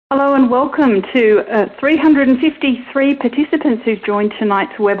Hello and welcome to 353 participants who've joined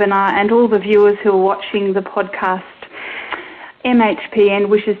tonight's webinar and all the viewers who are watching the podcast. MHPN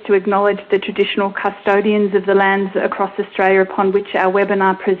wishes to acknowledge the traditional custodians of the lands across Australia upon which our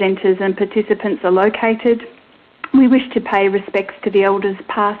webinar presenters and participants are located. We wish to pay respects to the elders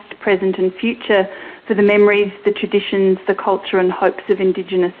past, present and future for the memories, the traditions, the culture and hopes of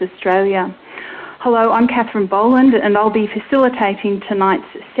Indigenous Australia. Hello, I'm Catherine Boland and I'll be facilitating tonight's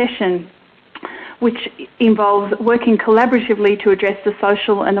session, which involves working collaboratively to address the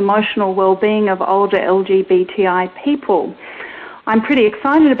social and emotional wellbeing of older LGBTI people. I'm pretty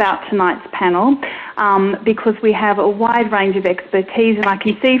excited about tonight's panel because we have a wide range of expertise, and I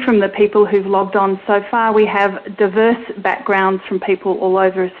can see from the people who've logged on so far we have diverse backgrounds from people all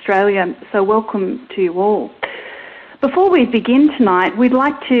over Australia, so welcome to you all. Before we begin tonight, we'd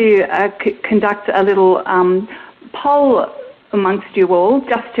like to conduct a little poll amongst you all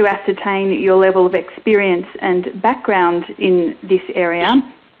just to ascertain your level of experience and background in this area.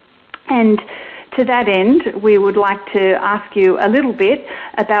 And to that end, we would like to ask you a little bit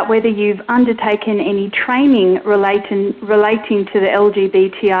about whether you've undertaken any training relating to the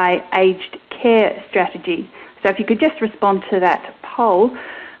LGBTI aged care strategy. So if you could just respond to that poll,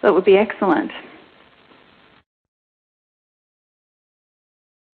 that would be excellent.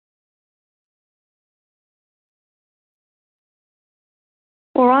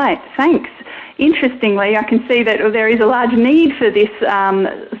 All right, thanks. Interestingly, I can see that there is a large need for this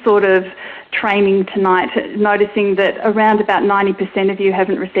sort of training tonight, noticing that around about 90% of you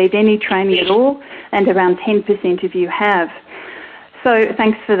haven't received any training at all and around 10% of you have. So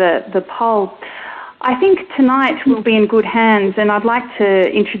thanks for the poll. I think tonight we'll be in good hands, and I'd like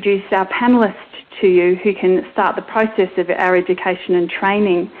to introduce our panellists to you who can start the process of our education and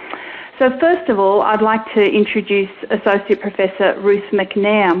training. So first of all, I'd like to introduce Associate Professor Ruth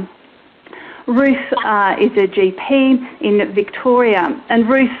McNair. Ruth is a GP in Victoria. And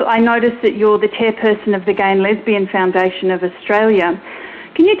Ruth, I noticed that you're the chairperson of the Gay and Lesbian Foundation of Australia.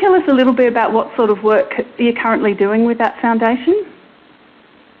 Can you tell us a little bit about what sort of work you're currently doing with that foundation?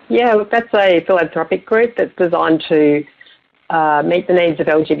 Yeah, look, that's a philanthropic group that's designed to meet the needs of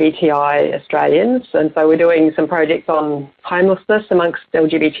LGBTI Australians, and so we're doing some projects on homelessness amongst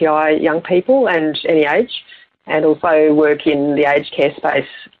LGBTI young people and any age, and also work in the aged care space,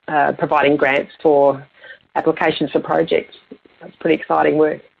 providing grants for applications for projects. That's pretty exciting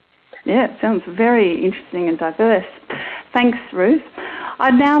work. Yeah, it sounds very interesting and diverse. Thanks, Ruth.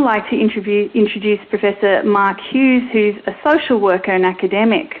 I'd now like to introduce Professor Mark Hughes, who's a social worker and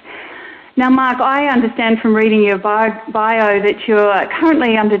academic. Now, Mark, I understand from reading your bio that you're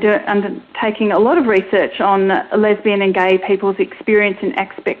currently undertaking a lot of research on lesbian and gay people's experience and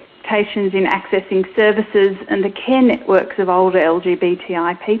expectations in accessing services and the care networks of older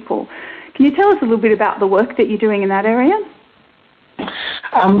LGBTI people. Can you tell us a little bit about the work that you're doing in that area?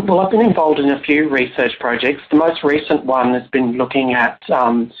 Well, I've been involved in a few research projects. The most recent one has been looking at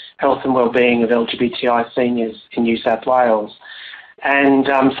health and wellbeing of LGBTI seniors in New South Wales. And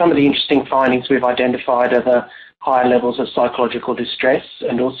some of the interesting findings we've identified are the high levels of psychological distress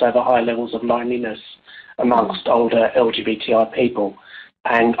and also the high levels of loneliness amongst older LGBTI people.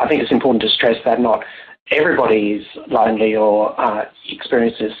 And I think it's important to stress that not everybody is lonely or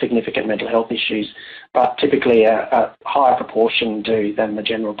experiences significant mental health issues, but typically a higher proportion do than the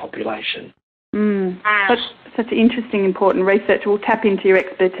general population. That's such interesting, important research. We'll tap into your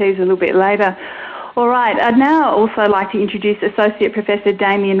expertise a little bit later. All right, I'd now also like to introduce Associate Professor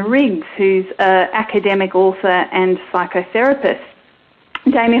Damien Riggs, who's an academic author and psychotherapist.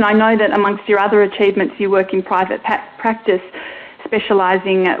 Damien, I know that amongst your other achievements, you work in private practice,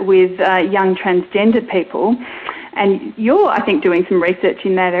 specialising with young transgender people, and you're, I think, doing some research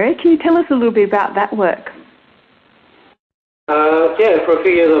in that area. Can you tell us a little bit about that work? Yeah, for a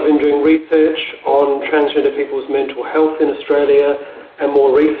few years I've been doing research on transgender people's mental health in Australia, and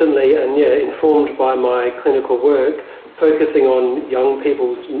more recently, and informed by my clinical work, focusing on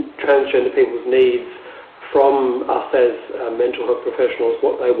transgender people's needs from us as mental health professionals,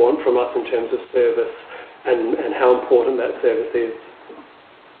 what they want from us in terms of service and how important that service is.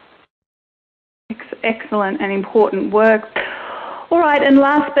 Excellent and important work. All right, and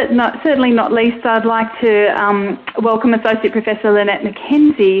last but certainly not least, I'd like to welcome Associate Professor Lynette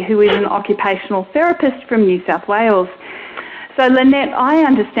McKenzie, who is an occupational therapist from New South Wales. So Lynette, I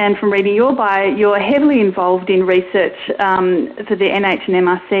understand from reading your bio, you're heavily involved in research for the NH and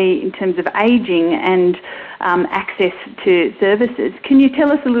MRC in terms of ageing and access to services. Can you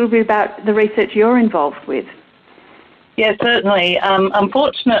tell us a little bit about the research you're involved with? Yeah, certainly.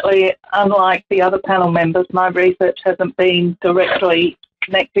 Unfortunately, unlike the other panel members, my research hasn't been directly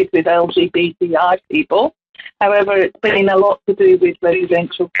connected with LGBTI people. However, it's been a lot to do with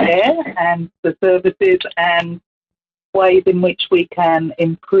residential care and the services and ways in which we can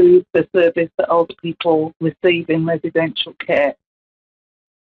improve the service that older people receive in residential care.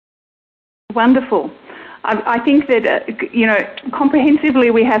 Wonderful. I think that,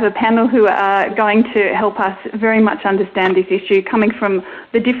 comprehensively we have a panel who are going to help us very much understand this issue, coming from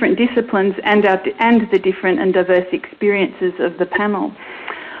the different disciplines and the different and diverse experiences of the panel.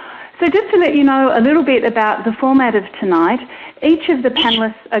 So just to let you know a little bit about the format of tonight, each of the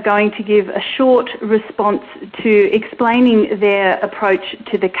panellists are going to give a short response to explaining their approach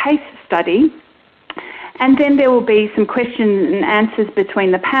to the case study. And then there will be some questions and answers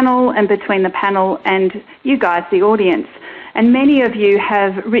between the panel and you guys, the audience. And many of you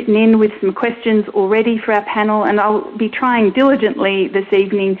have written in with some questions already for our panel, and I'll be trying diligently this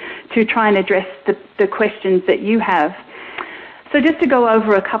evening to try and address the questions that you have. So just to go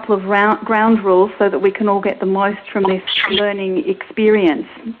over a couple of ground rules so that we can all get the most from this learning experience.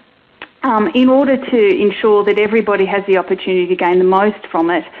 In order to ensure that everybody has the opportunity to gain the most from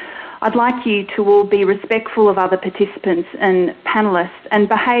it, I'd like you to all be respectful of other participants and panellists and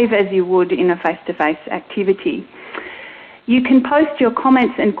behave as you would in a face-to-face activity. You can post your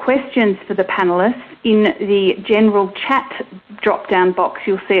comments and questions for the panellists in the general chat drop-down box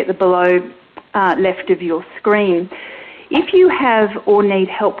you'll see at the below left of your screen. If you have or need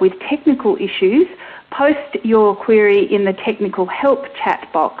help with technical issues, post your query in the technical help chat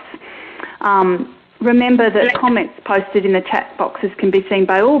box. Remember that comments posted in the chat boxes can be seen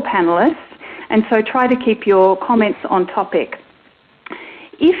by all panellists, and so try to keep your comments on topic.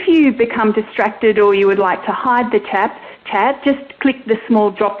 If you become distracted or you would like to hide the chat, just click the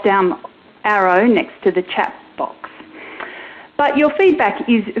small drop-down arrow next to the chat box. But your feedback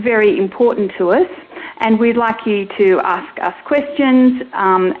is very important to us, and we'd like you to ask us questions,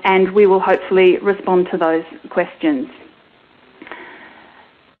 and we will hopefully respond to those questions.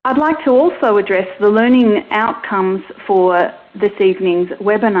 I'd like to also address the learning outcomes for this evening's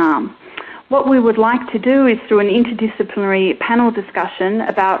webinar. What we would like to do is, through an interdisciplinary panel discussion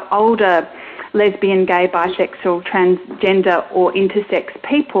about older lesbian, gay, bisexual, transgender or intersex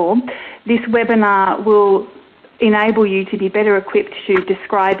people, this webinar will enable you to be better equipped to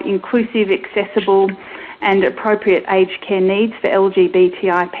describe inclusive, accessible and appropriate aged care needs for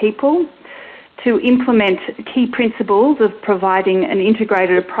LGBTI people, to implement key principles of providing an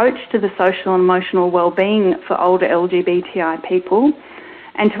integrated approach to the social and emotional wellbeing for older LGBTI people,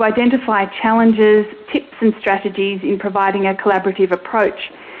 and to identify challenges, tips and strategies in providing a collaborative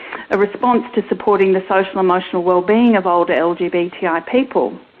approach, a response to supporting the social and emotional wellbeing of older LGBTI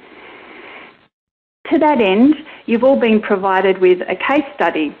people. To that end, you've all been provided with a case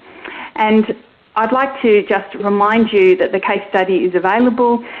study, and I'd like to just remind you that the case study is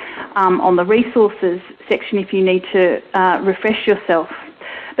available on the resources section if you need to refresh yourself.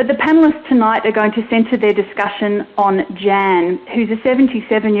 But the panellists tonight are going to centre their discussion on Jan, who's a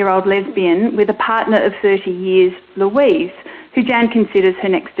 77-year-old lesbian with a partner of 30 years, Louise, who Jan considers her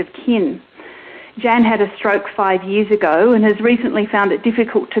next of kin. Jan had a stroke 5 years ago and has recently found it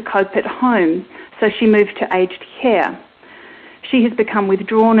difficult to cope at home, so she moved to aged care. She has become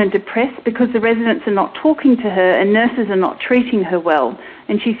withdrawn and depressed because the residents are not talking to her and nurses are not treating her well,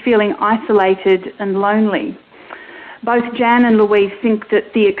 and she's feeling isolated and lonely. Both Jan and Louise think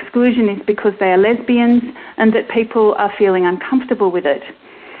that the exclusion is because they are lesbians and that people are feeling uncomfortable with it.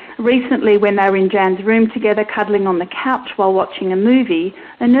 Recently, when they were in Jan's room together cuddling on the couch while watching a movie,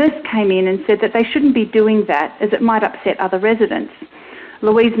 a nurse came in and said that they shouldn't be doing that as it might upset other residents.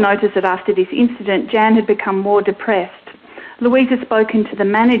 Louise noticed that after this incident, Jan had become more depressed. Louise has spoken to the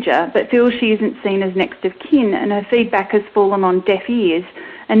manager but feels she isn't seen as next of kin, and her feedback has fallen on deaf ears,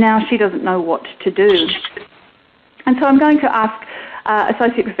 and now she doesn't know what to do. And so I'm going to ask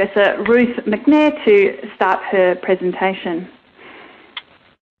Associate Professor Ruth McNair to start her presentation.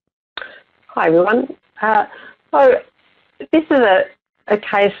 Hi everyone. So this is a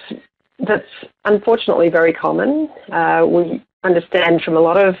case that's unfortunately very common. We understand from a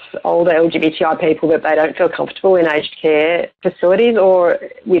lot of older LGBTI people that they don't feel comfortable in aged care facilities or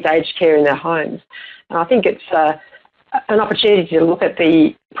with aged care in their homes. And I think it's an opportunity to look at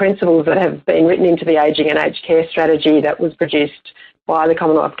the principles that have been written into the ageing and aged care strategy that was produced by the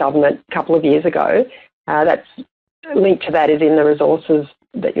Commonwealth Government a couple of years ago. That's linked to that is in the resources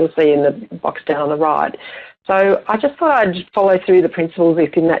that you'll see in the box down on the right. So I just thought I'd follow through the principles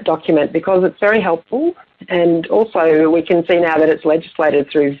within that document because it's very helpful, and also we can see now that it's legislated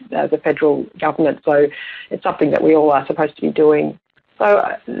through the federal government, so it's something that we all are supposed to be doing. So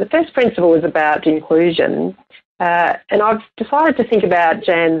the first principle is about inclusion, And I've decided to think about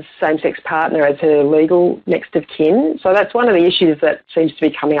Jan's same-sex partner as her legal next of kin. So that's one of the issues that seems to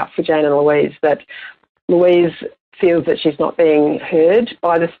be coming up for Jan and Louise, that Louise feels that she's not being heard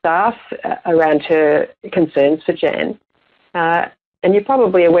by the staff around her concerns for Jan. And you're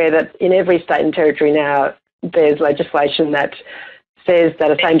probably aware that in every state and territory now, there's legislation that says that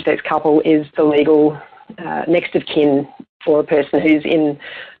a same-sex couple is the legal next of kin for a person who's in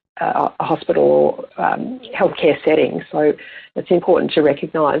a hospital or healthcare setting. So it's important to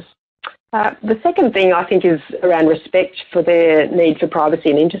recognise. The second thing I think is around respect for their need for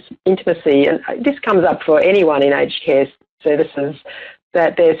privacy and intimacy. And this comes up for anyone in aged care services,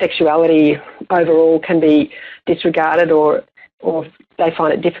 that their sexuality overall can be disregarded or they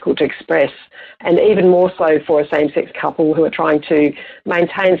find it difficult to express, and even more so for a same-sex couple who are trying to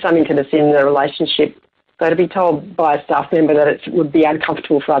maintain some intimacy in their relationship. So to be told by a staff member that it would be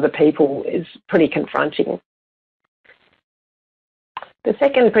uncomfortable for other people is pretty confronting. The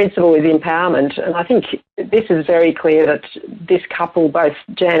second principle is empowerment, and I think this is very clear that this couple, both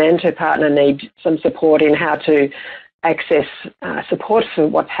Jan and her partner, need some support in how to access support for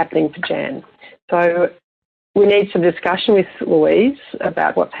what's happening for Jan. So we need some discussion with Louise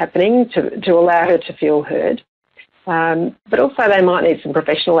about what's happening to allow her to feel heard. But also they might need some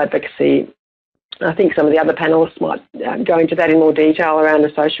professional advocacy. I think some of the other panellists might go into that in more detail around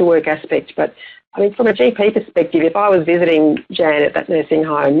the social work aspect. But I mean, from a GP perspective, if I was visiting Jan at that nursing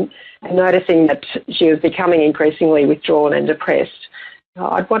home and noticing that she was becoming increasingly withdrawn and depressed,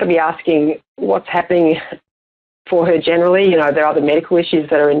 I'd want to be asking what's happening for her generally. You know, there are other medical issues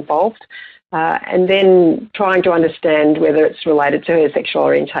that are involved. And then trying to understand whether it's related to her sexual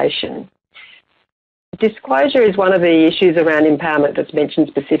orientation. Disclosure is one of the issues around empowerment that's mentioned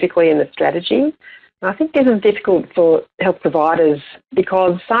specifically in the strategy. And I think this is difficult for health providers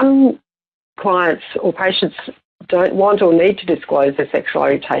because some clients or patients don't want or need to disclose their sexual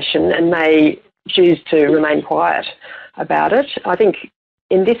orientation and may choose to remain quiet about it. I think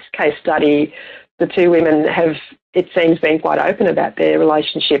in this case study, the two women have, it seems, been quite open about their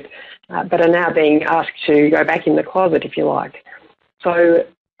relationship, but are now being asked to go back in the closet, if you like. So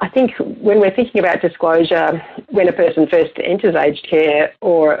I think when we're thinking about disclosure, when a person first enters aged care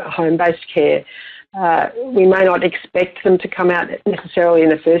or home-based care, we may not expect them to come out necessarily in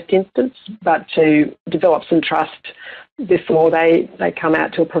the first instance, but to develop some trust before they come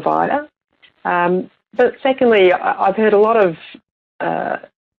out to a provider. But secondly, I've heard a lot of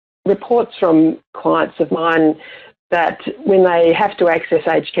reports from clients of mine that when they have to access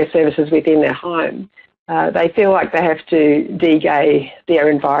aged care services within their home, they feel like they have to de-gay their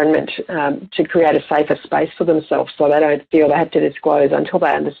environment to create a safer space for themselves, so they don't feel they have to disclose until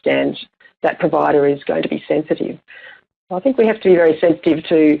they understand that provider is going to be sensitive. I think we have to be very sensitive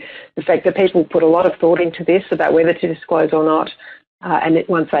to the fact that people put a lot of thought into this about whether to disclose or not, and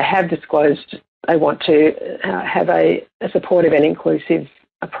once they have disclosed, they want to have a supportive and inclusive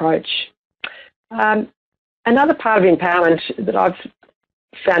approach. Another part of empowerment that I've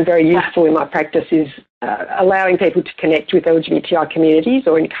found very useful in my practice is allowing people to connect with LGBTI communities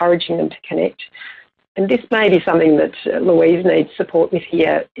or encouraging them to connect. And this may be something that Louise needs support with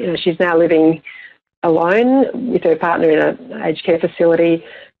here. You know, she's now living alone with her partner in an aged care facility.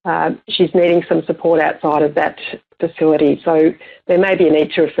 She's needing some support outside of that facility. So there may be a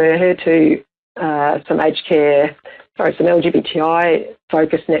need to refer her to some LGBTI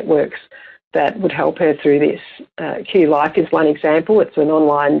focused networks that would help her through this. Q Life is one example. It's an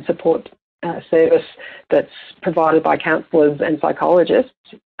online support service that's provided by counsellors and psychologists.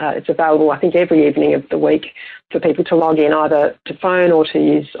 It's available, I think, every evening of the week for people to log in either to phone or to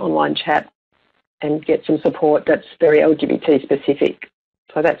use online chat and get some support that's very LGBT specific.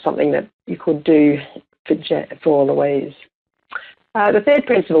 So that's something that you could do for Louise. The third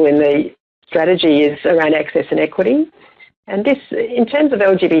principle in the strategy is around access and equity. And this, in terms of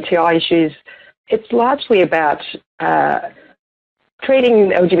LGBTI issues, it's largely about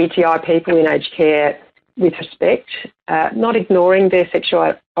treating LGBTI people in aged care with respect, not ignoring their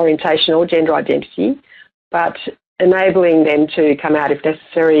sexual orientation or gender identity, but enabling them to come out if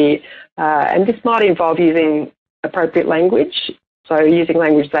necessary. And this might involve using appropriate language, so using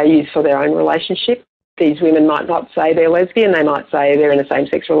language they use for their own relationship. These women might not say they're lesbian, they might say they're in a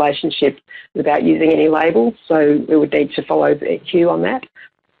same-sex relationship without using any labels, so we would need to follow their cue on that.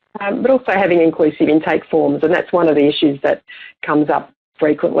 But also having inclusive intake forms, and that's one of the issues that comes up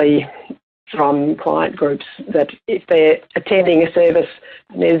frequently from client groups, that if they're attending a service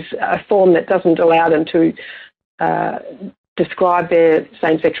and there's a form that doesn't allow them to describe their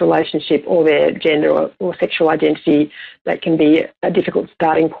same-sex relationship or their gender or sexual identity, that can be a difficult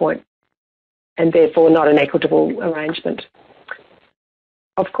starting point. and therefore not an equitable arrangement.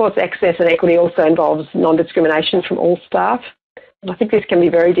 Of course, access and equity also involves non-discrimination from all staff. And I think this can be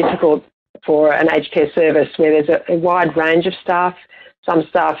very difficult for an aged care service where there's a wide range of staff. Some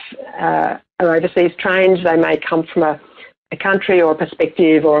staff are overseas trained. They may come from a country or a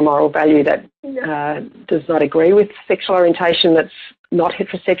perspective or a moral value that does not agree with sexual orientation that's not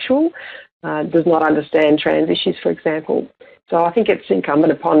heterosexual, does not understand trans issues, for example. So I think it's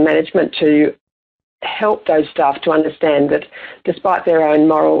incumbent upon management to help those staff to understand that despite their own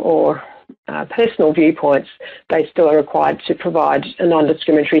moral or personal viewpoints, they still are required to provide a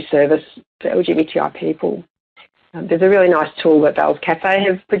non-discriminatory service to LGBTI people. There's a really nice tool that Val's Cafe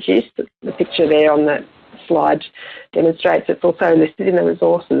have produced. The picture there on the slide demonstrates it's also listed in the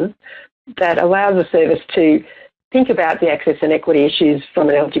resources that allows the service to think about the access and equity issues from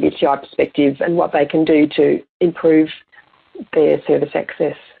an LGBTI perspective and what they can do to improve their service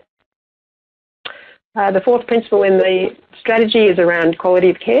access. The fourth principle in the strategy is around quality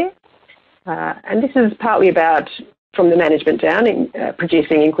of care. And this is partly about, from the management down,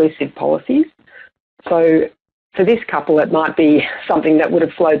 producing inclusive policies. So for this couple, it might be something that would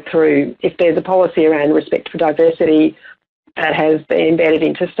have flowed through. If there's a policy around respect for diversity that has been embedded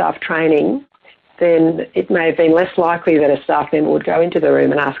into staff training, then it may have been less likely that a staff member would go into the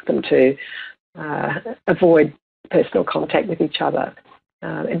room and ask them to avoid personal contact with each other.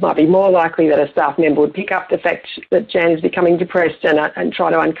 It might be more likely that a staff member would pick up the fact that Jan is becoming depressed and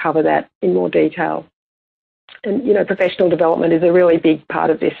try to uncover that in more detail. And, you know, professional development is a really big part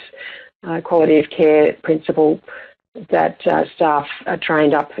of this quality of care principle, that staff are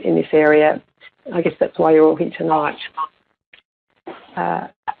trained up in this area. I guess that's why you're all here tonight.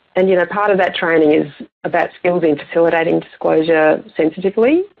 And, you know, part of that training is about skills in facilitating disclosure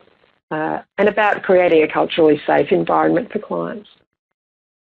sensitively and about creating a culturally safe environment for clients.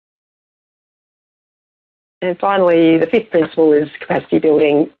 And finally, the fifth principle is capacity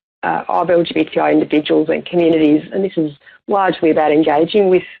building of LGBTI individuals and communities, and this is largely about engaging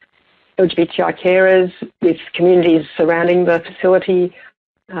with LGBTI carers, with communities surrounding the facility,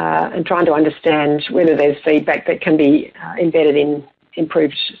 and trying to understand whether there's feedback that can be embedded in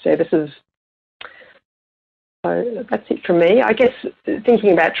improved services. So that's it from me. I guess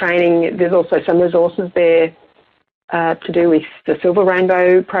thinking about training, there's also some resources there to do with the Silver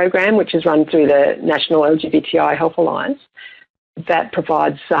Rainbow program, which is run through the National LGBTI Health Alliance, that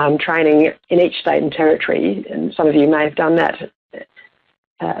provides training in each state and territory, and some of you may have done that.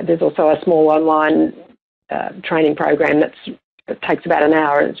 There's also a small online training program that takes about an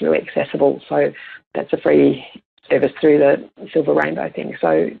hour and it's really accessible, so that's a free service through the Silver Rainbow thing.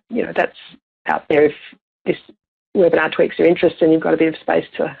 So, you know, that's out there if this webinar tweaks your interest and you've got a bit of space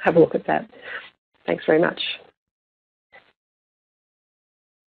to have a look at that. Thanks very much.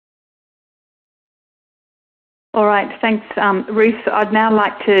 All right, thanks, Ruth. I'd now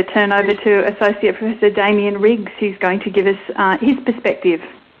like to turn over to Associate Professor Damien Riggs, who's going to give us his perspective.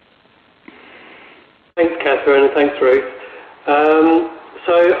 Thanks, Catherine, and thanks, Ruth.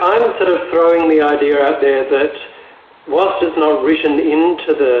 So I'm sort of throwing the idea out there that whilst it's not written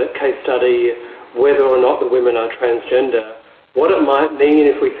into the case study whether or not the women are transgender, what it might mean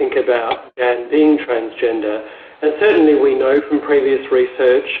if we think about Jan being transgender. And certainly we know from previous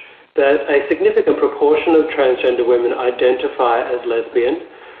research that a significant proportion of transgender women identify as lesbian.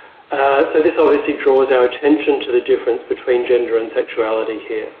 So this obviously draws our attention to the difference between gender and sexuality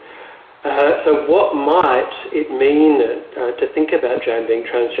here. So what might it mean to think about Jan being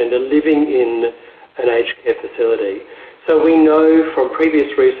transgender living in an aged care facility? So we know from previous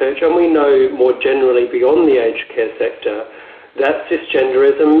research, and we know more generally beyond the aged care sector, that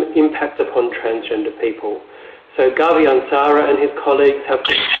cisgenderism impacts upon transgender people. So Gavi Ansara and his colleagues have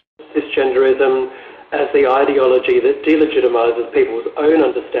cisgenderism as the ideology that delegitimises people's own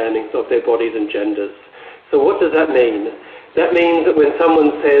understandings of their bodies and genders. So what does that mean? That means that when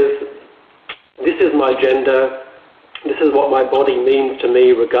someone says, this is my gender, this is what my body means to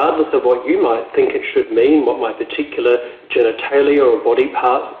me, regardless of what you might think it should mean, what my particular genitalia or body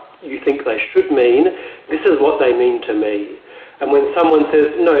part you think they should mean, this is what they mean to me. And when someone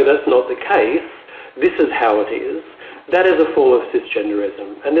says, no, that's not the case, this is how it is, that is a form of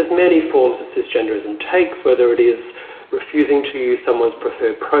cisgenderism. And there's many forms that cisgenderism takes, whether it is refusing to use someone's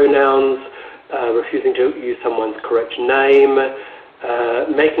preferred pronouns, refusing to use someone's correct name,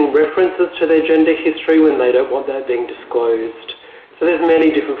 making references to their gender history when they don't want that being disclosed. So there's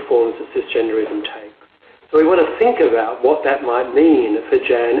many different forms that cisgenderism takes. So we want to think about what that might mean for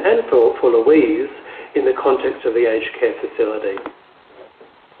Jan and for Louise in the context of the aged care facility.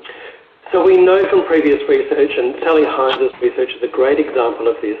 So we know from previous research, and Sally Hines' research is a great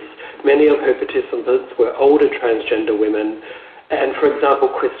example of this, many of her participants were older transgender women. And for example,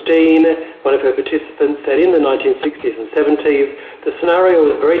 Christine, one of her participants, said in the 1960s and 70s, the scenario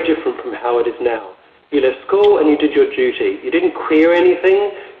was very different from how it is now. You left school and you did your duty. You didn't queer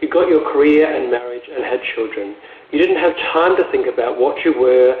anything, you got your career and marriage and had children. You didn't have time to think about what you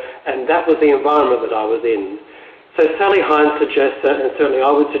were, and that was the environment that I was in. So Sally Hines suggests, and certainly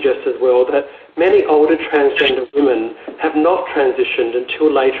I would suggest as well, that many older transgender women have not transitioned until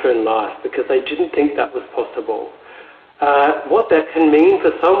later in life because they didn't think that was possible. What that can mean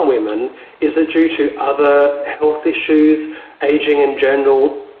for some women is that due to other health issues, ageing in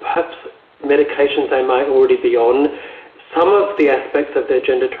general, perhaps medications they may already be on, some of the aspects of their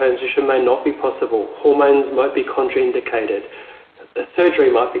gender transition may not be possible. Hormones might be contraindicated. Surgery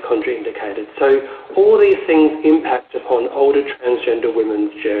might be contraindicated. So all these things impact upon older transgender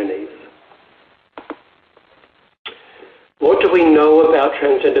women's journeys. What do we know about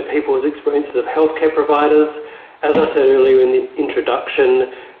transgender people's experiences of healthcare providers? As I said earlier in the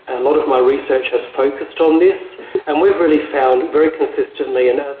introduction, a lot of my research has focused on this, and we've really found very consistently,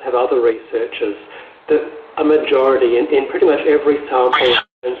 and as have other researchers, that a majority, in pretty much every sample of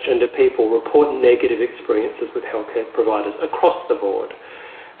transgender people, report negative experiences with healthcare providers across the board.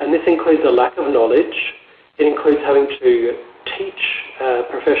 And this includes a lack of knowledge. It includes having to teach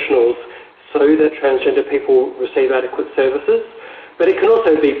professionals so that transgender people receive adequate services. But it can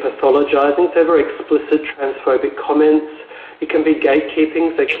also be pathologising, so very explicit transphobic comments. It can be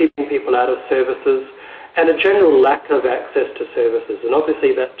gatekeeping, so keeping people out of services, and a general lack of access to services. And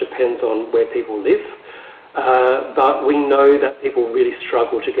obviously that depends on where people live. But we know that people really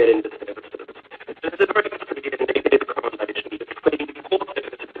struggle to get into services. There's a very clear negative correlation between poor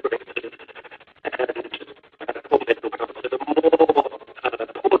service experiences and poor mental health. So the more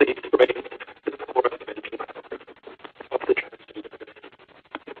poor the experience, the poorer the mental health of the transgender person.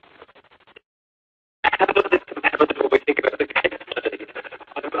 How does this compare to what we think about the case study?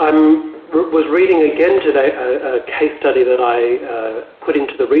 I was reading again today a case study that I put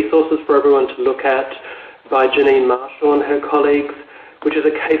into the resources for everyone to look at, by Janine Marshall and her colleagues, which is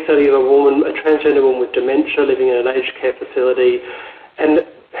a case study of a transgender woman with dementia living in an aged care facility, and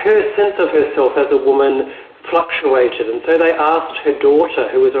her sense of herself as a woman fluctuated. And so they asked her daughter,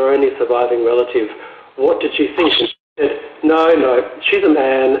 who was her only surviving relative, what did she think? And she said, no, she's a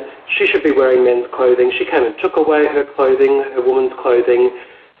man, she should be wearing men's clothing. She came and took away her clothing, her woman's clothing.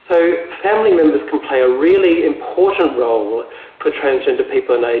 So family members can play a really important role for transgender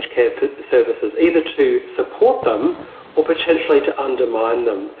people in aged care services, either to support them or potentially to undermine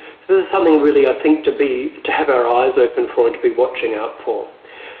them. So this is something really, I think, to have our eyes open for and to be watching out for.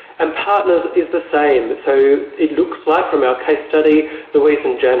 And partners is the same. So it looks like from our case study, Louise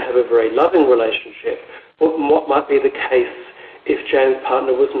and Jan have a very loving relationship. What might be the case if Jan's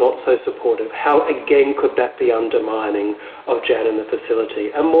partner was not so supportive? How, again, could that be undermining of Jan in the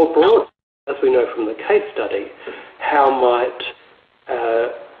facility? And more broadly, as we know from the case study, how might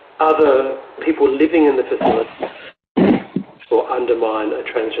other people living in the facility or undermine a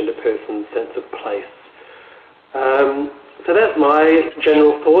transgender person's sense of place? So that's my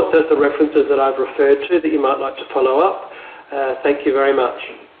general thoughts. Those are the references that I've referred to that you might like to follow up. Thank you very much.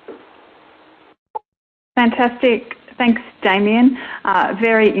 Fantastic. Thanks, Damien.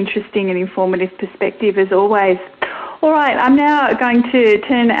 Very interesting and informative perspective as always. All right, I'm now going to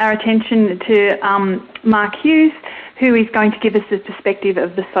turn our attention to Mark Hughes, who is going to give us the perspective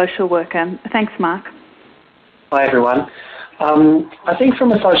of the social worker. Thanks, Mark. Hi, everyone. I think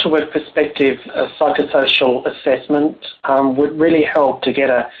from a social work perspective, a psychosocial assessment would really help to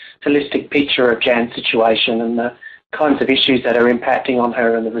get a holistic picture of Jan's situation and the kinds of issues that are impacting on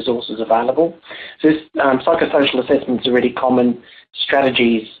her and the resources available. So this psychosocial assessment is a really common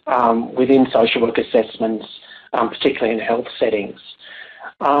strategies within social work assessments, particularly in health settings.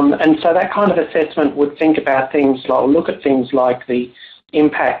 And so that kind of assessment would think about things like, or look at things like the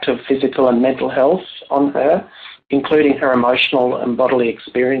impact of physical and mental health on her, including her emotional and bodily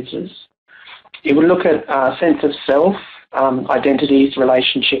experiences. It would look at a sense of self, identities,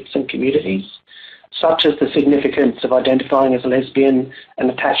 relationships and communities, such as the significance of identifying as a lesbian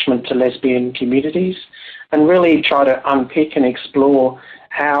and attachment to lesbian communities, and really try to unpick and explore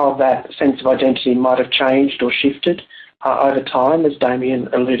how that sense of identity might have changed or shifted over time, as Damien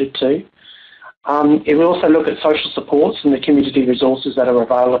alluded to. It will also look at social supports and the community resources that are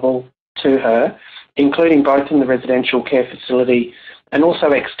available to her, including both in the residential care facility and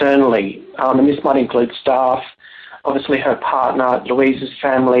also externally. And this might include staff, obviously her partner, Louise's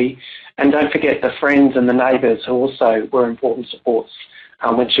family, and don't forget the friends and the neighbours who also were important supports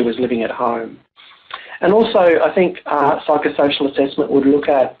when she was living at home. And also, I think psychosocial assessment would look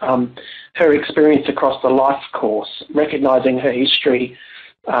at her experience across the life course, recognising her history,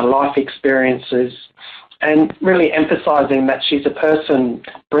 life experiences, and really emphasising that she's a person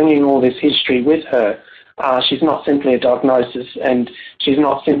bringing all this history with her. She's not simply a diagnosis, and she's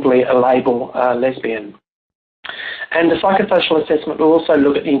not simply a label lesbian. And the psychosocial assessment will also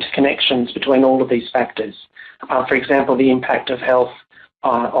look at the interconnections between all of these factors. For example, the impact of health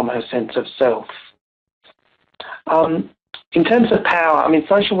on her sense of self. In terms of power, I mean,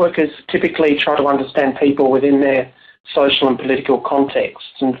 social workers typically try to understand people within their social and political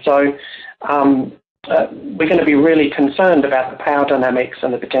contexts. And so we're going to be really concerned about the power dynamics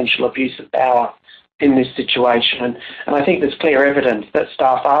and the potential abuse of power in this situation. And I think there's clear evidence that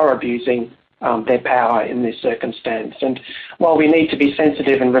staff are abusing their power in this circumstance. And while we need to be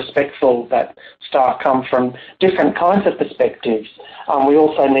sensitive and respectful that staff come from different kinds of perspectives, we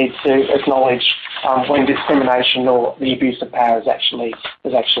also need to acknowledge when discrimination or the abuse of power has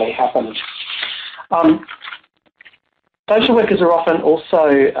actually happened. Social workers are often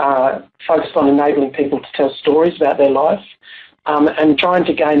also focused on enabling people to tell stories about their life and trying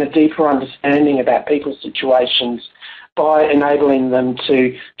to gain a deeper understanding about people's situations by enabling them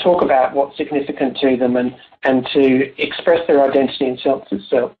to talk about what's significant to them and to express their identity and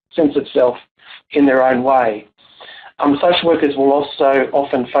sense of self in their own way. Social workers will also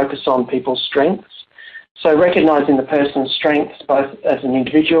often focus on people's strengths, so recognising the person's strengths both as an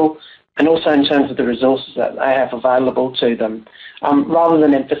individual and also in terms of the resources that they have available to them, rather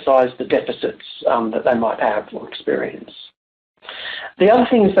than emphasise the deficits that they might have or experience. The other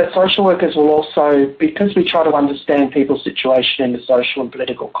thing is that social workers will also, because we try to understand people's situation in the social and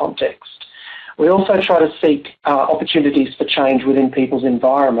political context, we also try to seek opportunities for change within people's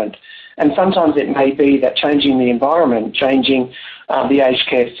environment. And sometimes it may be that changing the environment, changing the aged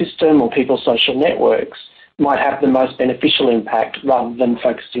care system or people's social networks might have the most beneficial impact rather than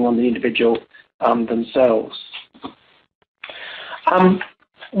focusing on the individual themselves.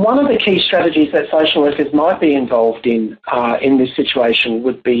 One of the key strategies that social workers might be involved in this situation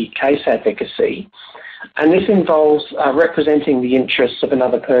would be case advocacy. And this involves representing the interests of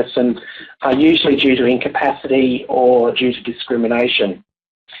another person, usually due to incapacity or due to discrimination.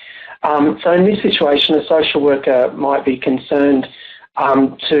 So in this situation, a social worker might be concerned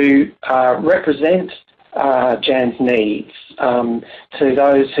to represent Jan's needs to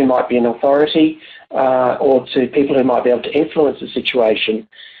those who might be in authority or to people who might be able to influence the situation,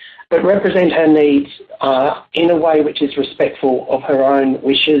 but represent her needs in a way which is respectful of her own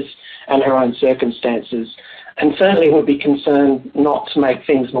wishes and her own circumstances, and certainly would be concerned not to make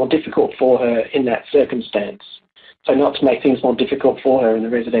things more difficult for her in that circumstance, so not to make things more difficult for her in the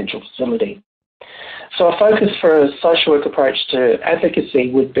residential facility. So a focus for a social work approach to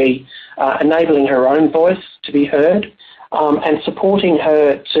advocacy would be enabling her own voice to be heard and supporting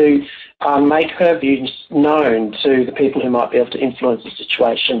her to make her views known to the people who might be able to influence the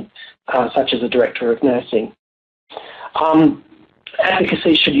situation, such as a director of nursing.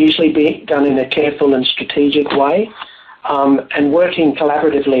 Advocacy should usually be done in a careful and strategic way and working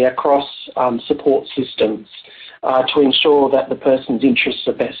collaboratively across support systems to ensure that the person's interests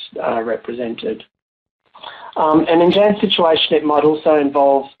are best represented. And in Jan's situation, it might also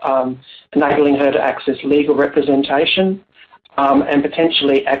involve enabling her to access legal representation and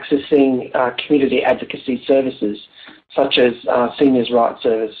potentially accessing community advocacy services, such as Seniors' Rights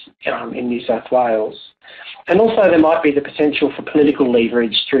Service in New South Wales. And also there might be the potential for political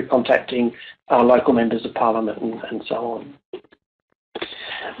leverage through contacting local members of parliament and so on.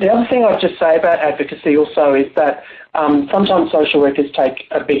 The other thing I'd just say about advocacy also is that sometimes social workers take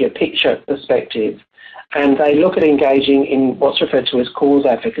a bigger picture perspective and they look at engaging in what's referred to as cause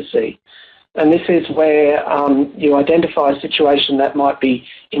advocacy. And this is where you identify a situation that might be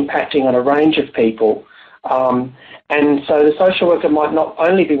impacting on a range of people. And so the social worker might not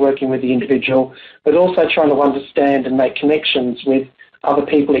only be working with the individual, but also trying to understand and make connections with other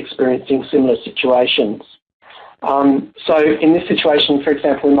people experiencing similar situations. So in this situation, for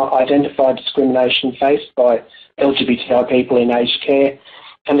example, we might identify discrimination faced by LGBTI people in aged care,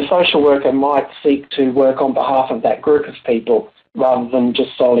 and the social worker might seek to work on behalf of that group of people rather than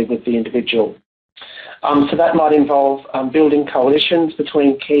just solely with the individual. So that might involve building coalitions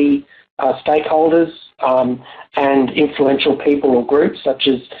between key stakeholders and influential people or groups such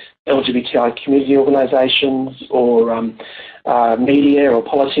as LGBTI community organisations or media or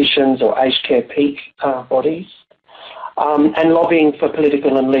politicians or aged care peak bodies, and lobbying for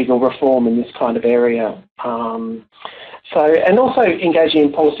political and legal reform in this kind of area. So, and also engaging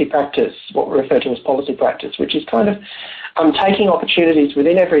in policy practice, what we refer to as policy practice, which is kind of taking opportunities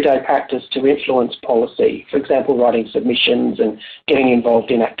within everyday practice to influence policy. For example, writing submissions and getting involved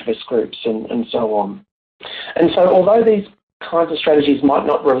in activist groups and so on. And so although these kinds of strategies might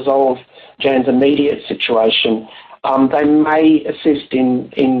not resolve Jan's immediate situation, they may assist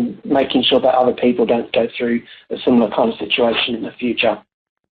in making sure that other people don't go through a similar kind of situation in the future.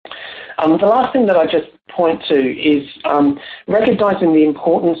 The last thing that I just point to is recognising the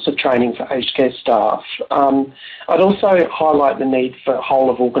importance of training for aged care staff. I'd also highlight the need for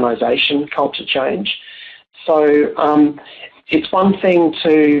whole of organisation culture change. So it's one thing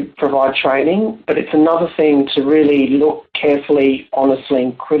to provide training, but it's another thing to really look carefully, honestly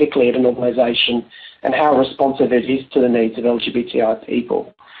and critically at an organisation and how responsive it is to the needs of LGBTI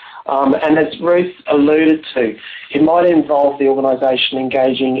people. And as Ruth alluded to, it might involve the organisation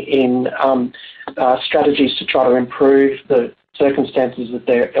engaging in strategies to try to improve the circumstances of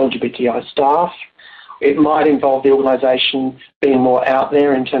their LGBTI staff. It might involve the organisation being more out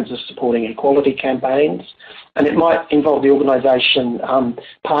there in terms of supporting equality campaigns. And it might involve the organisation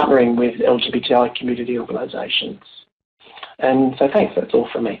partnering with LGBTI community organisations. And so thanks, that's all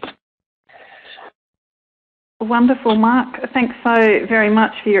from me. Wonderful, Mark. Thanks so very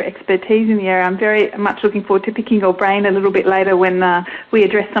much for your expertise in the area. I'm very much looking forward to picking your brain a little bit later when we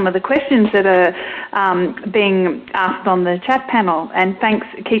address some of the questions that are being asked on the chat panel. And thanks,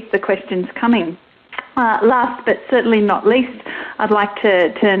 keep the questions coming. Last but certainly not least, I'd like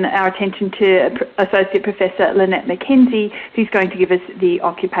to turn our attention to Associate Professor Lynette McKenzie, who's going to give us the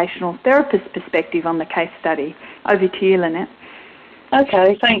occupational therapist perspective on the case study. Over to you, Lynette.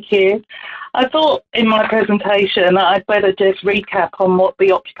 Okay, thank you. I thought in my presentation I'd better just recap on what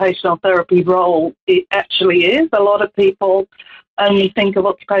the occupational therapy role it actually is. A lot of people only think of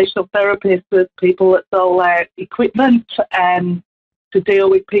occupational therapists as people that dole out equipment and to deal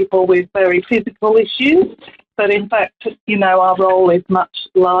with people with very physical issues. But in fact, you know, our role is much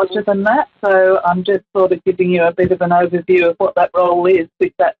larger than that. So I'm just sort of giving you a bit of an overview of what that role is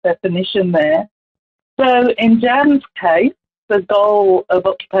with that definition there. So in Jan's case, the goal of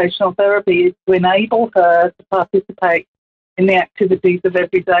occupational therapy is to enable her to participate in the activities of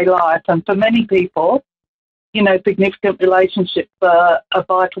everyday life. And for many people, you know, significant relationships are a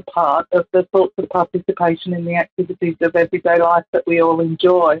vital part of the sorts of participation in the activities of everyday life that we all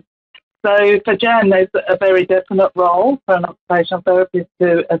enjoy. So for Jan, there's a very definite role for an occupational therapist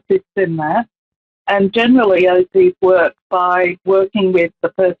to assist in that. And generally, OTs work by working with the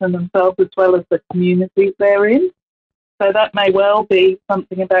person themselves as well as the communities they're in. So that may well be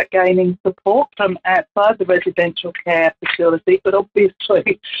something about gaining support from outside the residential care facility, but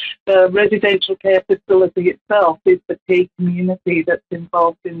obviously the residential care facility itself is the key community that's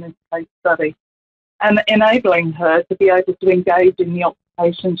involved in this case study, and enabling her to be able to engage in the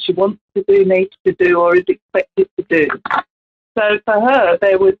occupation she wants to do, needs to do, or is expected to do. So for her,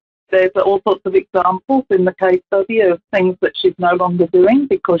 there's all sorts of examples in the case study of things that she's no longer doing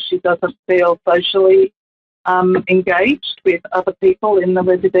because she doesn't feel socially engaged with other people in the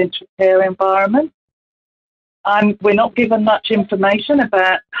residential care environment. We're not given much information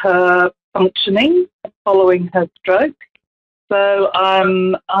about her functioning following her stroke, so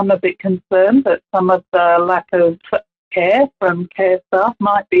I'm a bit concerned that some of the lack of care from care staff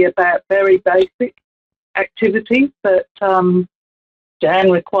might be about very basic activities that Jan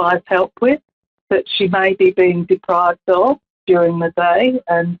requires help with, that she may be being deprived of during the day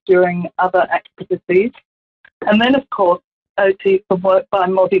and during other activities. And then, of course, OT can work by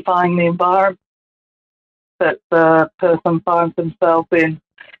modifying the environment that the person finds themselves in.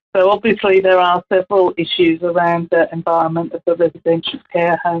 So obviously there are several issues around the environment of the residential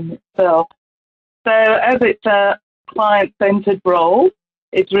care home itself. So as it's a client-centred role,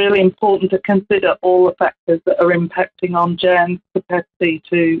 it's really important to consider all the factors that are impacting on Jan's capacity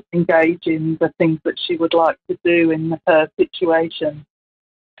to engage in the things that she would like to do in her situation.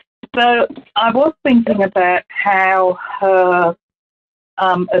 So I was thinking about how her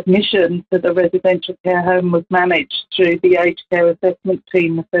admission to the residential care home was managed through the aged care assessment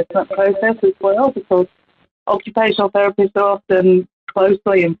team assessment process as well, because occupational therapists are often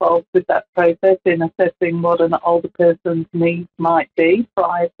closely involved with that process in assessing what an older person's needs might be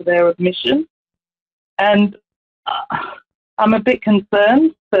prior to their admission. And I'm a bit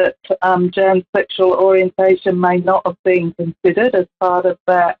concerned that Jan's sexual orientation may not have been considered as part of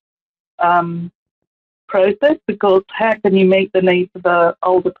that process, because how can you meet the needs of an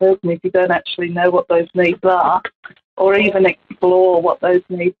older person if you don't actually know what those needs are, or even explore what those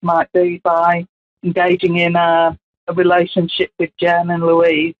needs might be by engaging in a relationship with Jan and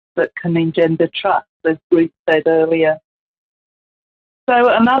Louise that can engender trust, as Ruth said earlier So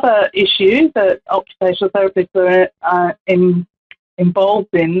another issue that occupational therapists are involved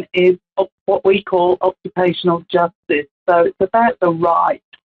in is what we call occupational justice. So it's about the right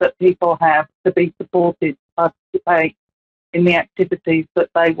that people have to be supported to participate in the activities that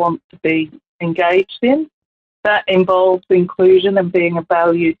they want to be engaged in. That involves inclusion and being a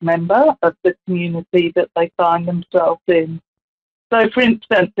valued member of the community that they find themselves in. So, for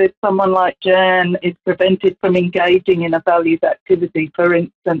instance, if someone like Jan is prevented from engaging in a valued activity, for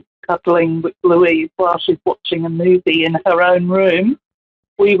instance, cuddling with Louise while she's watching a movie in her own room,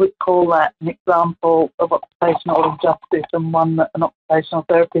 we would call that an example of occupational injustice and one that an occupational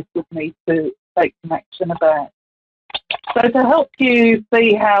therapist would need to take some action about. So to help you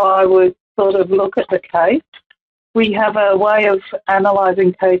see how I would sort of look at the case, we have a way of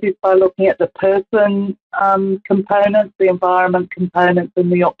analysing cases by looking at the person components, the environment components, and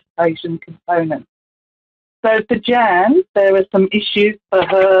the occupation components. So for Jan, there are some issues for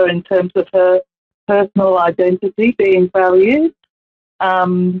her in terms of her personal identity being valued. I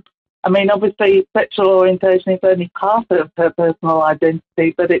mean, obviously, sexual orientation is only part of her personal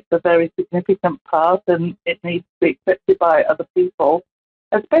identity, but it's a very significant part, and it needs to be accepted by other people,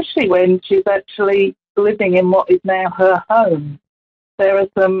 especially when she's actually living in what is now her home. There are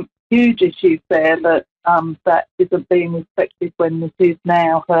some huge issues there that that isn't being respected when this is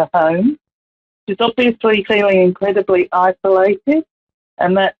now her home. She's obviously feeling incredibly isolated,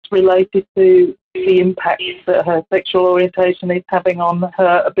 and that's related to the impact that her sexual orientation is having on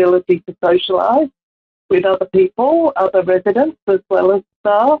her ability to socialise with other people, other residents, as well as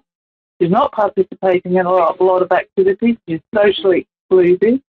staff. She's not participating in a lot of activities. She's socially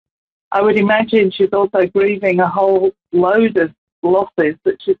excluded. I would imagine she's also grieving a whole load of losses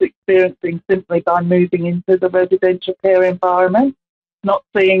that she's experiencing simply by moving into the residential care environment, not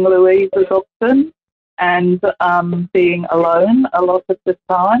seeing Louise as often, and being alone a lot of the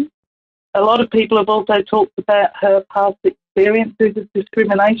time. A lot of people have also talked about her past experiences of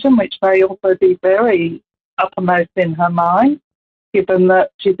discrimination, which may also be very uppermost in her mind, given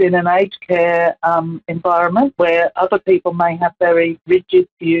that she's in an aged care environment where other people may have very rigid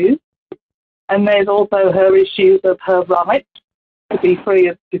views. And there's also her issues of her right to be free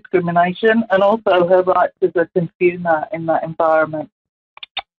of discrimination, and also her rights as a consumer in that environment.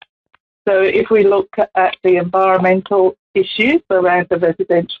 So if we look at the environmental issues around the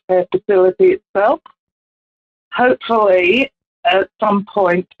residential care facility itself, hopefully at some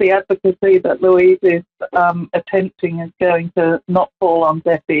point the advocacy that Louise is attempting is going to not fall on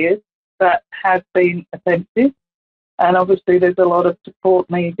deaf ears. That has been attempted, and obviously there's a lot of support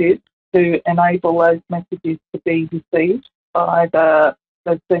needed to enable those messages to be received by the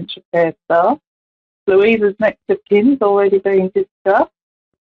residential care staff. Louise's next of kin is already being discussed.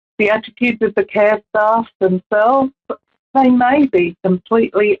 The attitudes of the care staff themselves, they may be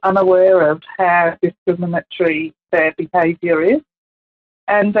completely unaware of how discriminatory their behaviour is,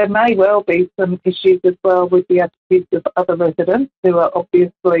 and there may well be some issues as well with the attitudes of other residents who are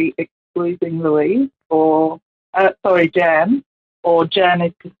obviously excluding Louise Jan, or Jan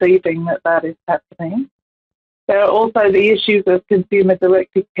is perceiving that that is happening. There are also the issues of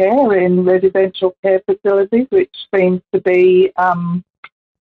consumer-directed care in residential care facilities, which seems to be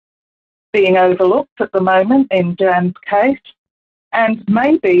being overlooked at the moment in Jan's case. And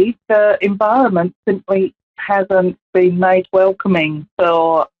maybe the environment simply hasn't been made welcoming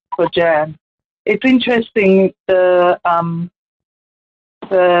for Jan. It's interesting the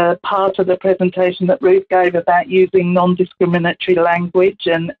part of the presentation that Ruth gave about using non-discriminatory language,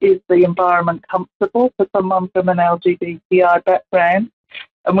 and is the environment comfortable for someone from an LGBTI background.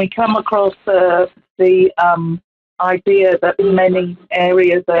 And we come across the idea that many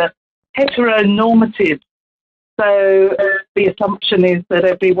areas are heteronormative. So the assumption is that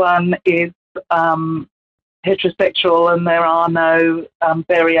everyone is heterosexual and there are no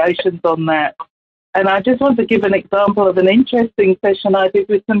variations on that. And I just want to give an example of an interesting session I did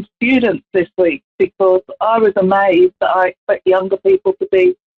with some students this week, because I was amazed that I expect younger people to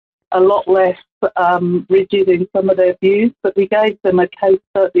be a lot less rigid in some of their views, but we gave them a case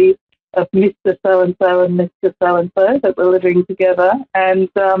study of Mr. So-and-so and Mr. So-and-so that were living together, and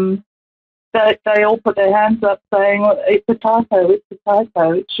they all put their hands up saying, well, it's a typo,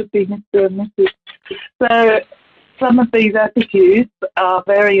 it should be Mr. and Mrs. So some of these attitudes are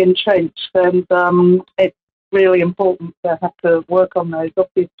very entrenched, and it's really important to have to work on those,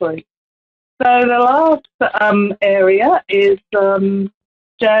 obviously. So the last area is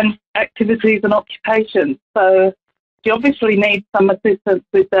Jan's activities and occupations. So she obviously needs some assistance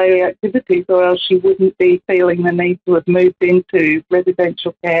with daily activities, or else she wouldn't be feeling the need to have moved into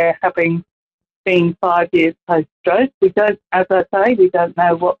residential care, having being 5 years post-stroke. We don't, as I say, we don't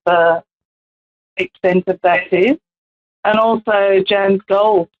know what the extent of that is. And also Jan's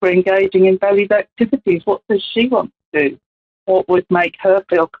goals for engaging in valued activities. What does she want to do? What would make her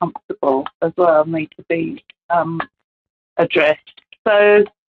feel comfortable as well need to be addressed. So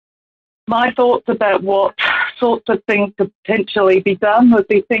my thoughts about what sorts of things could potentially be done would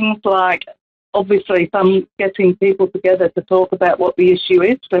be things like, obviously, some getting people together to talk about what the issue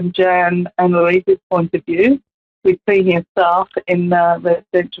is from Jan and Louise's point of view, with senior staff in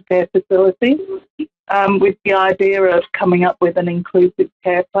residential care facilities, with the idea of coming up with an inclusive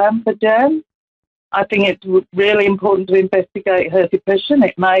care plan for Jan. I think it's really important to investigate her depression.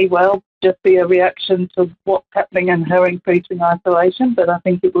 It may well just be a reaction to what's happening in her increasing isolation, but I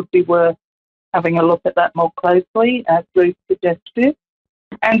think it would be worth having a look at that more closely, as Ruth suggested,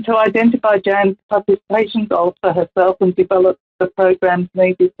 and to identify Jan's participation goals for herself and develop the programs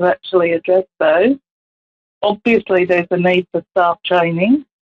needed to actually address those. Obviously, there's a need for staff training,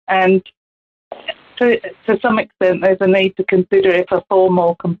 and to some extent, there's a need to consider if a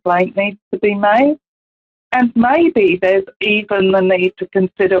formal complaint needs to be made. And maybe there's even the need to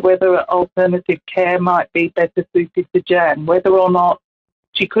consider whether alternative care might be better suited to Jan, whether or not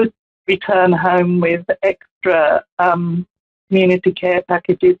she could return home with extra community care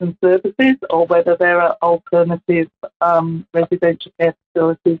packages and services, or whether there are alternative residential care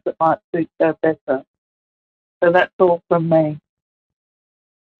facilities that might suit her better. So that's all from me.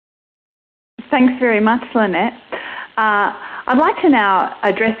 Thanks very much, Lynette. I'd like to now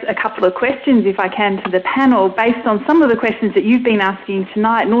address a couple of questions, if I can, to the panel, based on some of the questions that you've been asking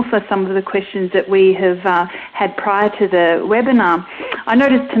tonight and also some of the questions that we have had prior to the webinar. I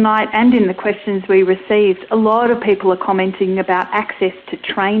noticed tonight and in the questions we received, a lot of people are commenting about access to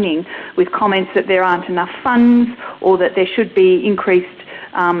training, with comments that there aren't enough funds or that there should be increased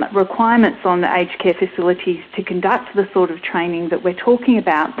requirements on the aged care facilities to conduct the sort of training that we're talking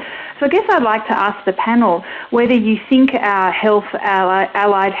about. So I guess I'd like to ask the panel whether you think our health,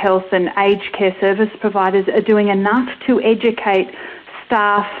 allied health and aged care service providers are doing enough to educate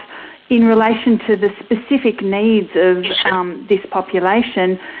staff in relation to the specific needs of this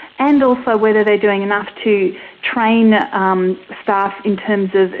population, and also whether they're doing enough to train staff in terms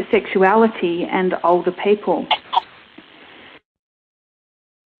of sexuality and older people.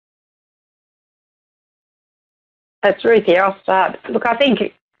 That's Ruth here. I'll start. Look, I think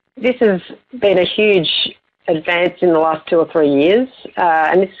this has been a huge advance in the last 2 or 3 years,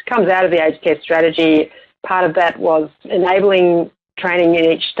 and this comes out of the aged care strategy. Part of that was enabling training in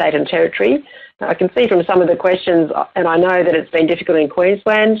each state and territory. Now, I can see from some of the questions, and I know that it's been difficult in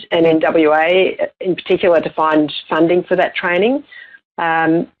Queensland and in WA in particular to find funding for that training.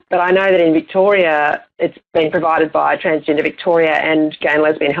 But I know that in Victoria, it's been provided by Transgender Victoria and Gay and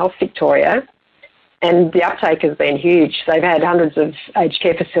Lesbian Health Victoria. And the uptake has been huge. They've had hundreds of aged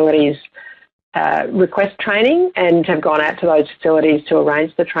care facilities request training and have gone out to those facilities to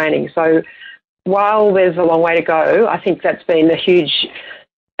arrange the training. So while there's a long way to go, I think that's been a huge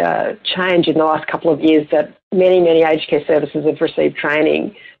change in the last couple of years, that many aged care services have received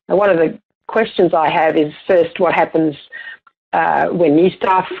training. And one of the questions I have is, first, what happens when new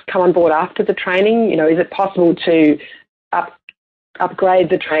staff come on board after the training? You know, is it possible to upgrade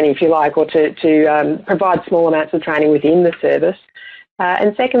the training, if you like, or to provide small amounts of training within the service?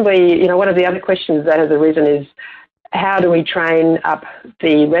 And secondly, you know, one of the other questions that has arisen is, how do we train up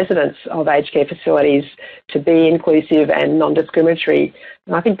the residents of aged care facilities to be inclusive and non-discriminatory?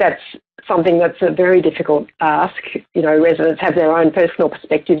 And I think that's something that's a very difficult ask. You know, residents have their own personal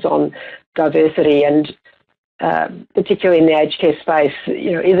perspectives on diversity, and particularly in the aged care space,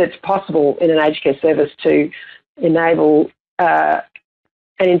 you know, is it possible in an aged care service to enable an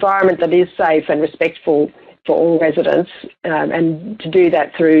environment that is safe and respectful for all residents, and to do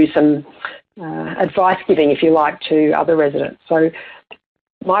that through some advice giving, if you like, to other residents. So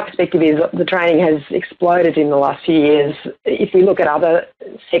my perspective is that the training has exploded in the last few years. If we look at other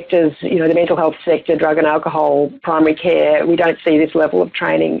sectors, you know, the mental health sector, drug and alcohol, primary care, we don't see this level of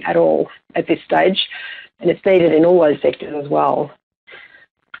training at all at this stage, and it's needed in all those sectors as well.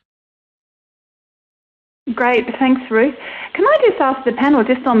 Great, thanks, Ruth. Can I just ask the panel,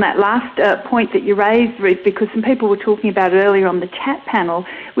 just on that last point that you raised, Ruth, because some people were talking about it earlier on the chat panel,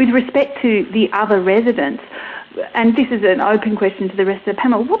 with respect to the other residents, and this is an open question to the rest of the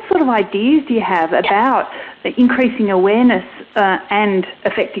panel, what sort of ideas do you have about increasing awareness and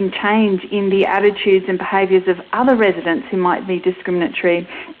affecting change in the attitudes and behaviours of other residents who might be discriminatory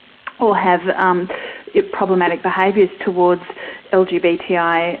or have problematic behaviours towards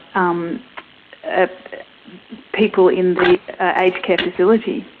LGBTI people in the aged care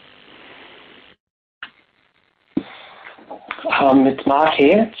facility? It's Mark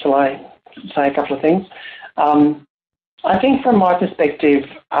here. Shall I say a couple of things? I think from my perspective,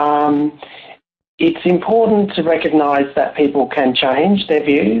 it's important to recognise that people can change their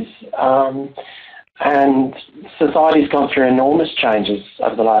views, and society's gone through enormous changes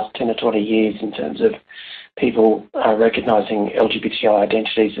over the last 10 or 20 years in terms of people recognising LGBTI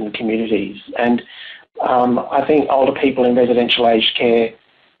identities in the communities. And I think older people in residential aged care,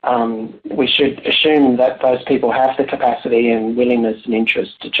 we should assume that those people have the capacity and willingness and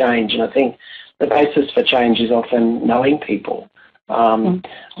interest to change. And I think the basis for change is often knowing people.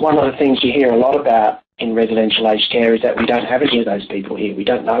 One of the things you hear a lot about in residential aged care is that we don't have any of those people here. We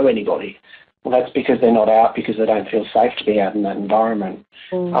don't know anybody. Well, that's because they're not out, because they don't feel safe to be out in that environment.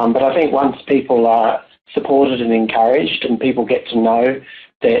 But I think once people are supported and encouraged and people get to know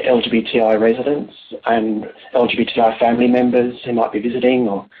their LGBTI residents and LGBTI family members who might be visiting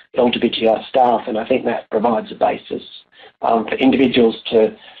or LGBTI staff, and I think that provides a basis for individuals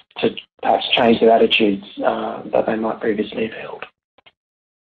to perhaps change their attitudes that they might previously have held.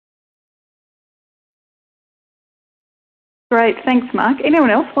 Great, thanks, Mark. Anyone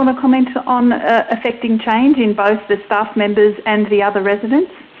else want to comment on affecting change in both the staff members and the other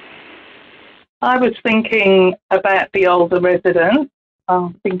residents? I was thinking about the older residents. I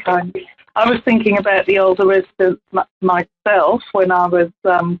was thinking about the older residents myself when I was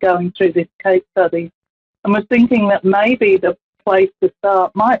going through this case study, and was thinking that maybe the place to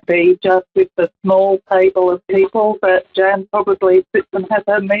start might be just with the small table of people that Jan probably sits and has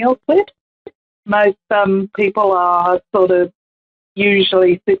her meals with. Most people are sort of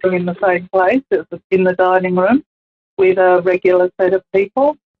usually sitting in the same place, in the dining room, with a regular set of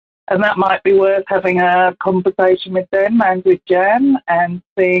people. And that might be worth having a conversation with them and with Jan and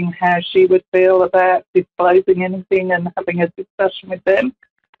seeing how she would feel about disclosing anything and having a discussion with them.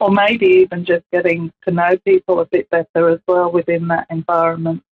 Or maybe even just getting to know people a bit better as well within that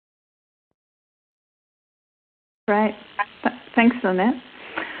environment. Great. Thanks on that.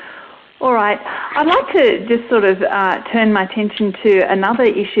 All right. I'd like to just sort of turn my attention to another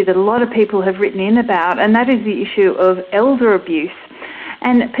issue that a lot of people have written in about, and that is the issue of elder abuse.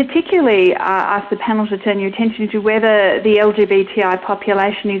 And particularly ask the panel to turn your attention to whether the LGBTI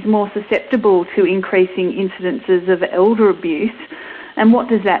population is more susceptible to increasing incidences of elder abuse. And what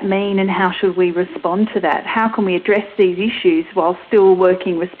does that mean, and how should we respond to that? How can we address these issues while still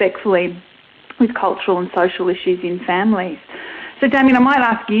working respectfully with cultural and social issues in families? So, Damien, I might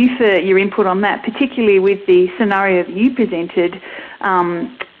ask you for your input on that, particularly with the scenario that you presented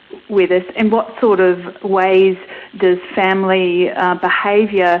with us, and what sort of ways does family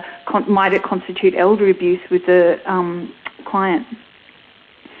behaviour, might it constitute elder abuse with the client?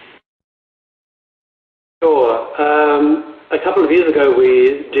 Sure. A couple of years ago,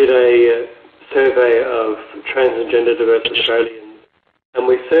 we did a survey of trans and gender diverse Australians, and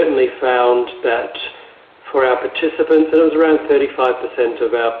we certainly found that for our participants, and it was around 35%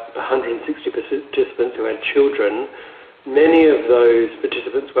 of our 160 participants who had children, many of those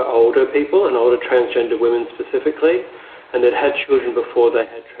participants were older people, and older transgender women specifically, and had had children before they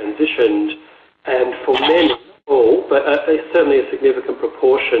had transitioned. And for many, not all, but certainly a significant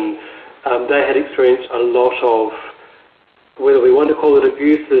proportion, they had experienced a lot of, whether we want to call it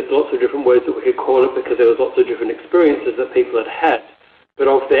abuse, there's lots of different words that we could call it because there was lots of different experiences that people had had, but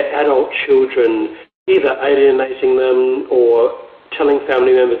of their adult children either alienating them or telling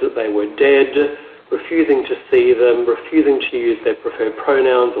family members that they were dead, refusing to see them, refusing to use their preferred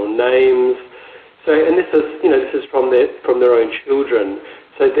pronouns or names. So, and this is from their own children.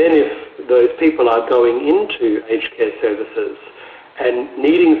 So then if those people are going into aged care services and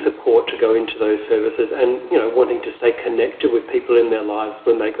needing support to go into those services and, wanting to stay connected with people in their lives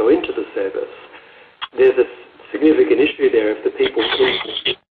when they go into the service, there's a significant issue there if the people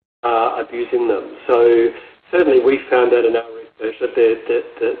are abusing them. So certainly we found that in our research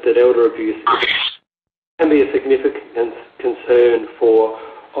that elder abuse can be a significant concern for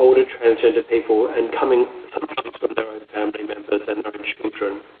older transgender people and coming sometimes from their own family members and their own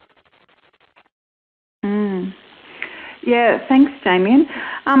children. Yeah, thanks, Damien.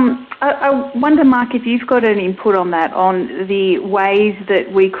 I wonder, Mark, if you've got an input on that, on the ways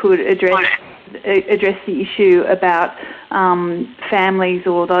that we could address the issue about families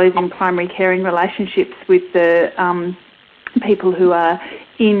or those in primary caring relationships with the people who are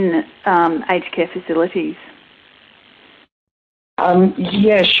in aged care facilities.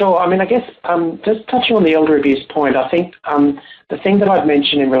 Yeah, sure. I mean, I guess just touching on the elder abuse point, I think the thing that I'd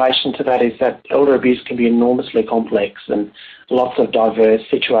mention in relation to that is that elder abuse can be enormously complex and lots of diverse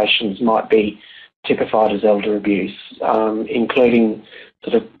situations might be typified as elder abuse, including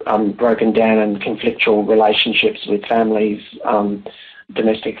sort of broken down and conflictual relationships with families,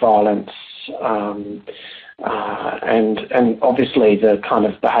 domestic violence, and obviously the kind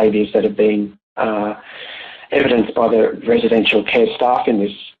of behaviours that have been evidenced by the residential care staff in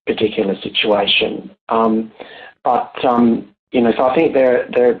this particular situation. So I think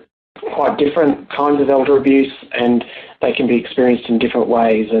they're quite different kinds of elder abuse, and they can be experienced in different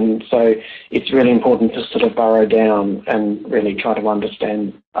ways. And so it's really important to sort of burrow down and really try to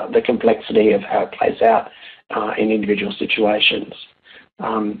understand the complexity of how it plays out in individual situations.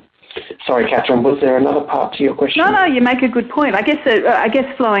 Sorry, Catherine, was there another part to your question? No, you make a good point. I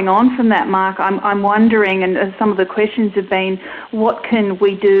guess flowing on from that, Mark, I'm wondering, and some of the questions have been, what can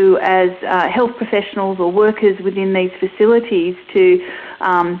we do as health professionals or workers within these facilities to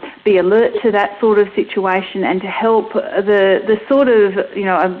be alert to that sort of situation and to help the sort of,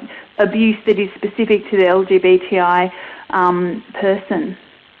 abuse that is specific to the LGBTI person?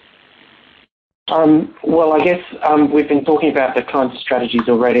 Well, I guess we've been talking about the kinds of strategies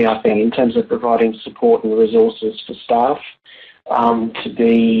already, I think, in terms of providing support and resources for staff to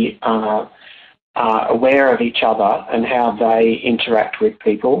be aware of each other and how they interact with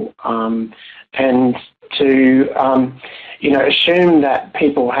people, and to, assume that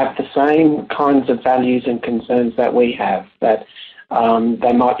people have the same kinds of values and concerns that we have, that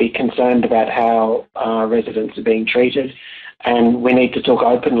they might be concerned about how residents are being treated, and we need to talk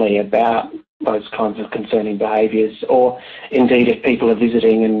openly about those kinds of concerning behaviours, or indeed if people are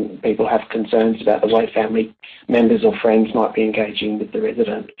visiting and people have concerns about the way family members or friends might be engaging with the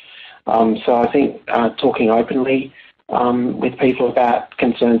resident. So I think talking openly with people about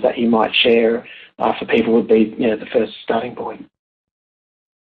concerns that you might share for people would be the first starting point.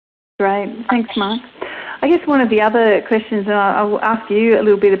 Great. Thanks, Mark. I guess one of the other questions, and I'll ask you a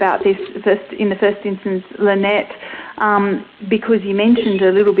little bit about this in the first instance, Lynette, because you mentioned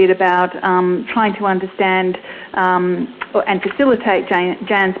a little bit about trying to understand and facilitate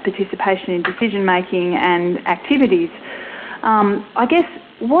Jan's participation in decision-making and activities. I guess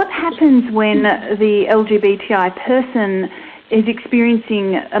what happens when the LGBTI person is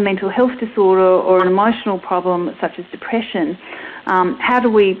experiencing a mental health disorder or an emotional problem such as depression? How do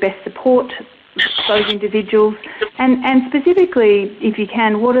we best support those individuals? And specifically, if you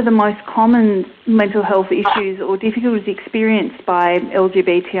can, what are the most common mental health issues or difficulties experienced by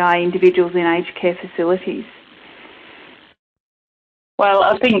LGBTI individuals in aged care facilities? Well,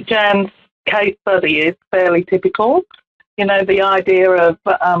 I think Jan's case study is fairly typical. The idea of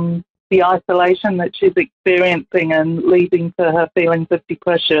the isolation that she's experiencing and leading to her feelings of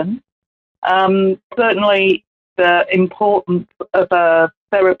depression. Certainly the importance of a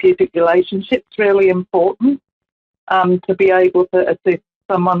therapeutic relationship is really important to be able to assist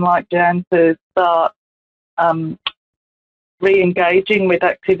someone like Jan to start re-engaging with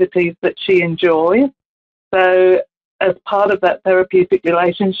activities that she enjoys. So as part of that therapeutic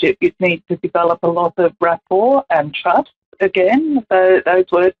relationship, you'd need to develop a lot of rapport and trust. Again, so those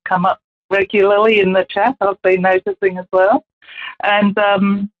words come up regularly in the chat, I've been noticing as well. And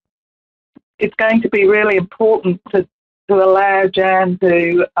it's going to be really important to allow Jan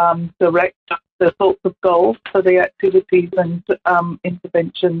to direct the sorts of goals for the activities and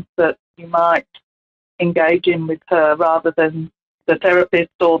interventions that you might engage in with her, rather than the therapist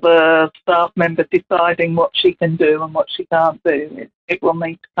or the staff member deciding what she can do and what she can't do. It will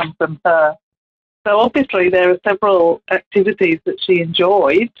need to come from her. So obviously there are several activities that she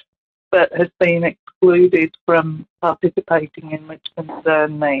enjoyed but has been excluded from participating in, which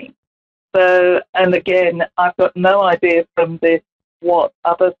concern me. So, and again, I've got no idea from this what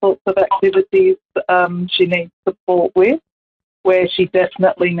other sorts of activities she needs support with, where she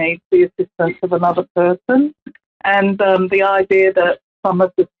definitely needs the assistance of another person. And the idea that some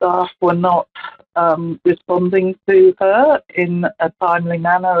of the staff were not responding to her in a timely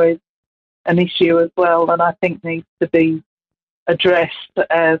manner is an issue as well that I think needs to be addressed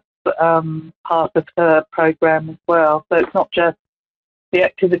as part of her program as well. So it's not just the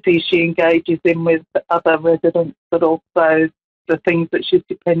activities she engages in with other residents, but also the things that she's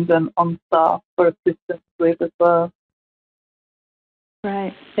dependent on staff for assistance with as well.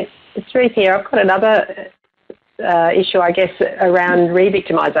 Right. It's Ruth here. I've got another issue, I guess, around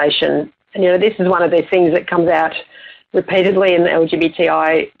re-victimisation. And, this is one of those things that comes out repeatedly in the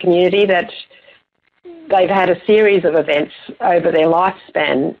LGBTI community, that they've had a series of events over their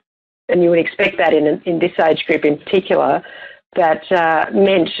lifespan, and you would expect that in this age group in particular, that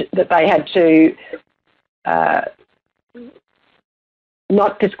meant that they had to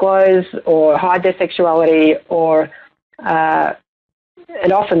not disclose or hide their sexuality, or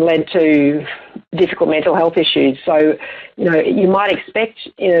it often led to difficult mental health issues. So, you might expect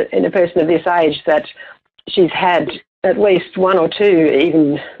in a person of this age that she's had at least one or two,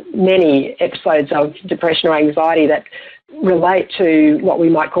 even many episodes of depression or anxiety that relate to what we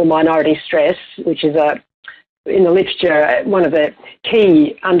might call minority stress, which is in the literature, one of the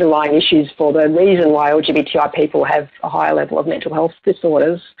key underlying issues for the reason why LGBTI people have a higher level of mental health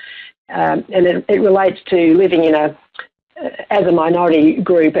disorders. And it relates to living as a minority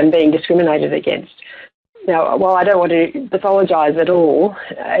group and being discriminated against. Now, while I don't want to pathologise at all,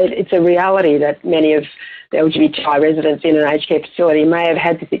 it's a reality that many of the LGBTI residents in an aged care facility may have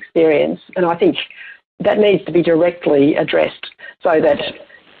had this experience, and I think that needs to be directly addressed so that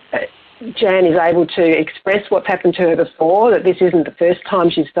Jan is able to express what's happened to her before, that this isn't the first time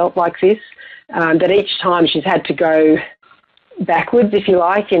she's felt like this, that each time she's had to go backwards, if you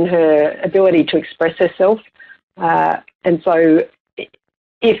like, in her ability to express herself. And so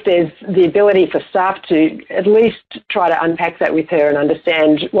if there's the ability for staff to at least try to unpack that with her and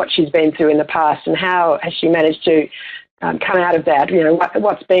understand what she's been through in the past and how has she managed to come out of that,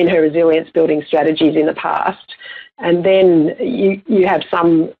 what's been her resilience building strategies in the past, and then you have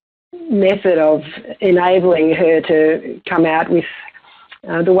some method of enabling her to come out with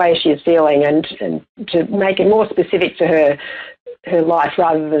the way she is feeling and to make it more specific to her life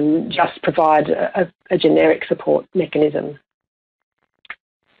rather than just provide a generic support mechanism.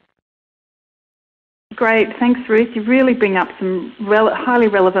 Great, thanks Ruth. You really bring up some highly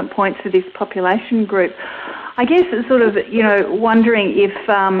relevant points for this population group. I guess it's sort of, wondering if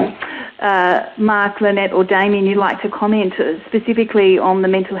Mark, Lynette or Damien, you'd like to comment specifically on the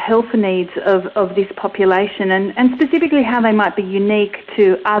mental health needs of this population and specifically how they might be unique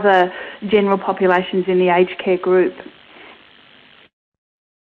to other general populations in the aged care group.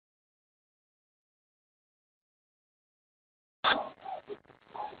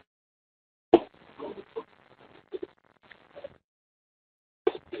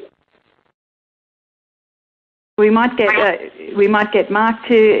 We might get Mark,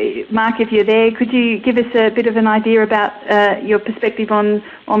 if you're there. Could you give us a bit of an idea about your perspective on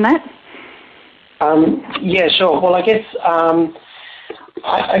that? Yeah, sure. Well,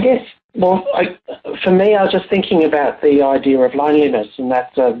 for me, I was just thinking about the idea of loneliness, and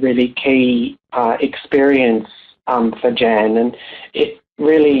that's a really key experience for Jan, and it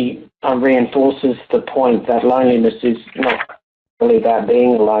really reinforces the point that loneliness is not really about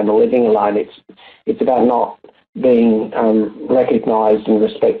being alone or living alone. It's about not being recognised and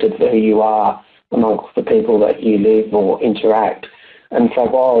respected for who you are amongst the people that you live or interact. And so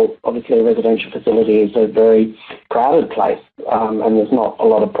while obviously a residential facility is a very crowded place and there's not a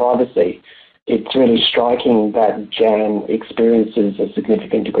lot of privacy, it's really striking that Jan experiences a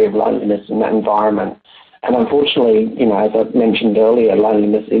significant degree of loneliness in that environment. And unfortunately, as I mentioned earlier,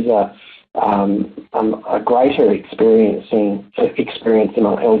 loneliness is a greater experience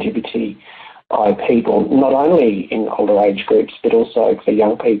among LGBTI people, not only in older age groups, but also for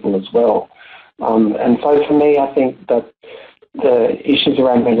young people as well. And so for me, I think that the issues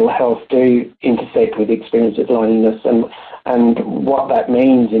around mental health do intersect with the experience of loneliness and what that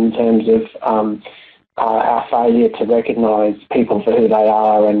means in terms of our failure to recognise people for who they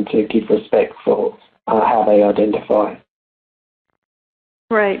are and to give respect for how they identify.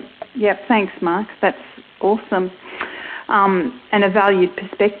 Great. Yep, thanks, Mark. That's awesome. And a valued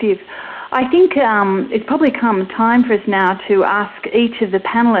perspective. I think it's probably come time for us now to ask each of the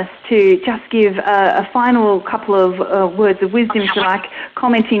panellists to just give a final couple of words of wisdom, if you like,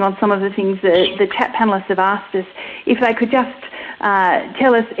 commenting on some of the things that the chat panellists have asked us. If they could just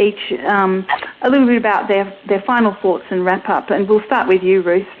tell us each a little bit about their final thoughts and wrap up. And we'll start with you,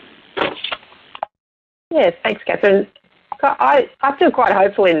 Ruth. Yes, thanks, Catherine. I feel quite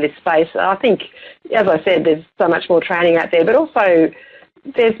hopeful in this space. I think, as I said, there's so much more training out there, but also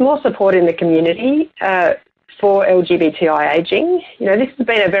there's more support in the community for LGBTI ageing. This has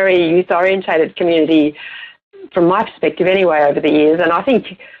been a very youth-orientated community from my perspective anyway over the years, and I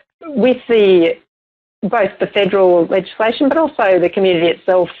think with both the federal legislation but also the community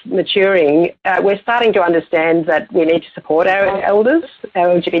itself maturing, we're starting to understand that we need to support our elders, our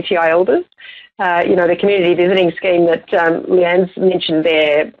LGBTI elders. The community visiting scheme that Leanne's mentioned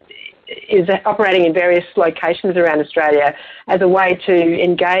there is operating in various locations around Australia as a way to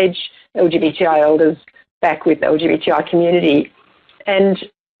engage LGBTI elders back with the LGBTI community. And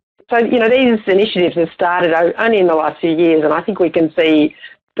so, these initiatives have started only in the last few years, and I think we can see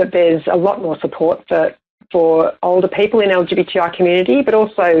that there's a lot more support for older people in LGBTI community, but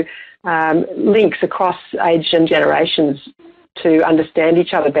also links across age and generations to understand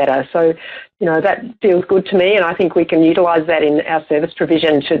each other better. So, that feels good to me, and I think we can utilise that in our service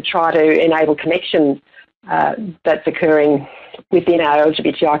provision to try to enable connection that's occurring within our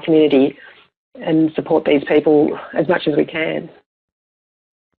LGBTI community and support these people as much as we can.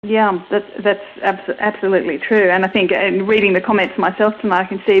 Yeah, that's absolutely true. And I think in reading the comments myself tonight, I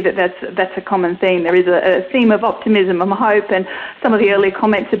can see that that's a common theme. There is a theme of optimism and hope, and some of the early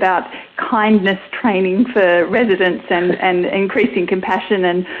comments about kindness training for residents and increasing compassion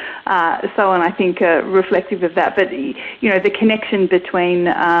and so on, I think are reflective of that. But, the connection between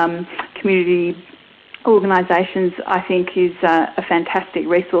community organisations, I think, is a fantastic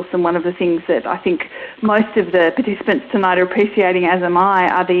resource, and one of the things that I think most of the participants tonight are appreciating, as am I,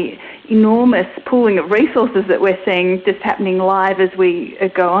 are the enormous pooling of resources that we're seeing just happening live as we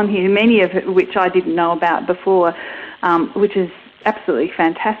go on here, many of which I didn't know about before, which is absolutely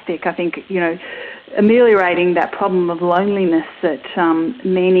fantastic. I think, ameliorating that problem of loneliness that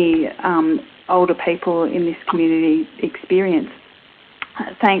many older people in this community experience.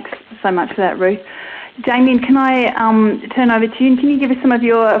 Thanks so much for that, Ruth. Damien, can I turn over to you, and can you give us some of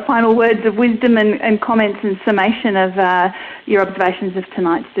your final words of wisdom and comments and summation of your observations of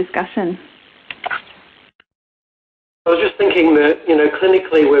tonight's discussion? I was just thinking that,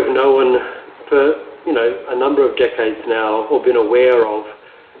 clinically we've known for, a number of decades now, or been aware of,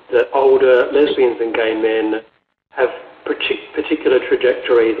 that older lesbians and gay men have particular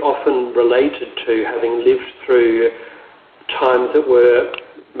trajectories, often related to having lived through times that were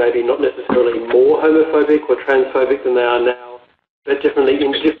maybe not necessarily more homophobic or transphobic than they are now, but definitely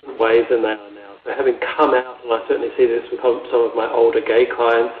in different ways than they are now. So having come out, and I certainly see this with some of my older gay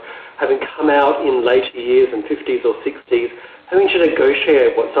clients, having come out in later years, in 50s or 60s, having to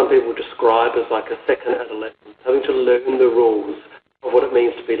negotiate what some people describe as like a second adolescence, having to learn the rules of what it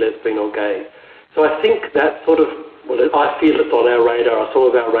means to be lesbian or gay. So I think that sort of, I feel it's on our radar, some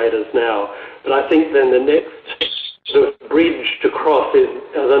of our radars now, but I think then the next sort of bridge to cross is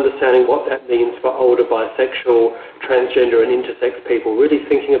understanding what that means for older bisexual, transgender and intersex people, really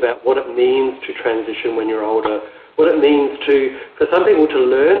thinking about what it means to transition when you're older, what it means for some people to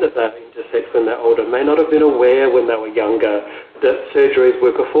learn that they're intersex when they're older, may not have been aware when they were younger that surgeries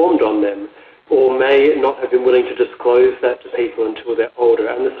were performed on them, or may not have been willing to disclose that to people until they're older,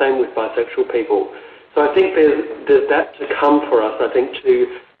 and the same with bisexual people. So I think there's that to come for us, I think,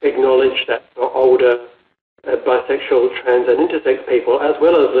 to acknowledge that for older bisexual, trans and intersex people, as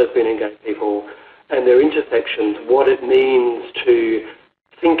well as lesbian and gay people and their intersections, what it means to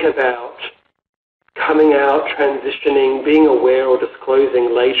think about coming out, transitioning, being aware or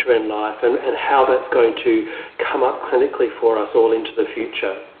disclosing later in life, and how that's going to come up clinically for us all into the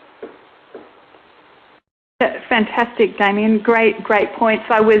future. Fantastic, Damien. Great points.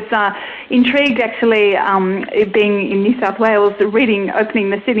 I was intrigued, actually, being in New South Wales, opening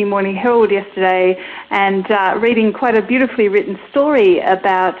the Sydney Morning Herald yesterday, and reading quite a beautifully written story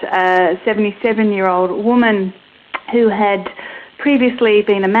about a 77-year-old woman who had previously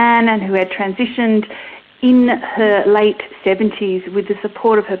been a man and who had transitioned in her late 70s with the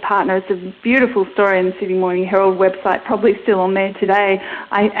support of her partner. It's a beautiful story on the Sydney Morning Herald website, probably still on there today.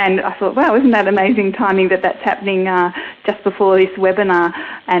 And I thought, wow, isn't that amazing timing that's happening just before this webinar?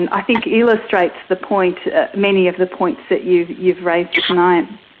 And I think illustrates the point, many of the points that you've raised tonight.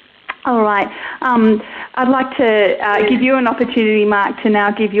 All right. I'd like to give you an opportunity, Mark, to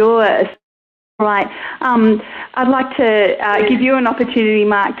now give your... I'd like to give you an opportunity,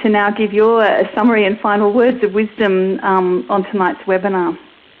 Mark, to now give your summary and final words of wisdom on tonight's webinar.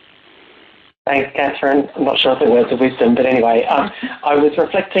 Thanks, Catherine. I'm not sure if they're words of wisdom, but anyway, I was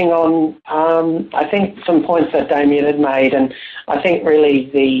reflecting on, I think, some points that Damien had made, and I think really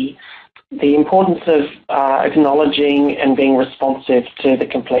the importance of acknowledging and being responsive to the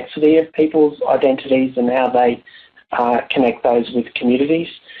complexity of people's identities and how they connect those with communities.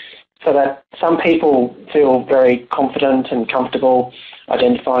 So that some people feel very confident and comfortable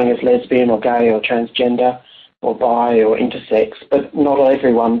identifying as lesbian or gay or transgender or bi or intersex, but not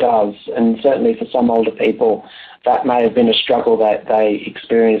everyone does. And certainly for some older people, that may have been a struggle that they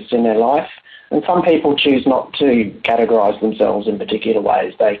experienced in their life. And some people choose not to categorise themselves in particular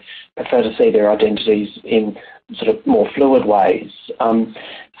ways. They prefer to see their identities in sort of more fluid ways.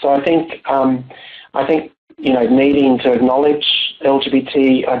 So I think needing to acknowledge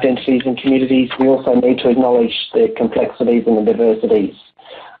LGBT identities and communities, we also need to acknowledge the complexities and the diversities,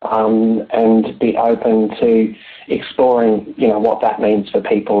 and be open to exploring, what that means for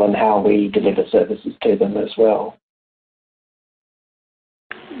people and how we deliver services to them as well.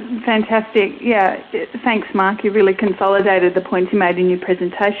 Fantastic. Yeah, thanks, Mark. You really consolidated the points you made in your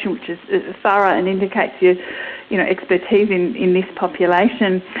presentation, which is thorough and indicates expertise in this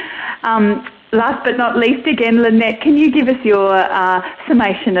population. Last but not least, again, Lynette, can you give us your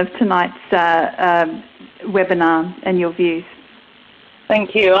summation of tonight's webinar and your views?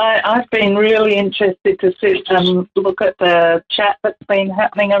 Thank you. I've been really interested to sit and look at the chat that's been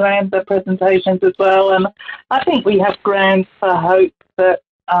happening around the presentations as well. And I think we have grounds for hope that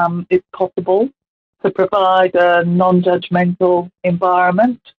it's possible to provide a non-judgmental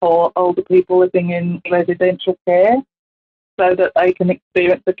environment for older people living in residential care so that they can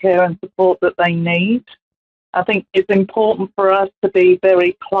experience the care and support that they need. I think it's important for us to be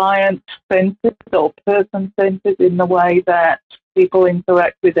very client-centred or person-centred in the way that people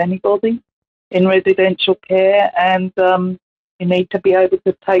interact with anybody in residential care, and you need to be able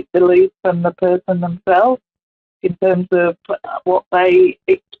to take the lead from the person themselves in terms of what they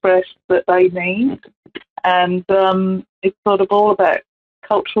express that they need. And it's sort of all about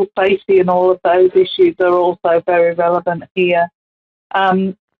cultural safety, and all of those issues are also very relevant here.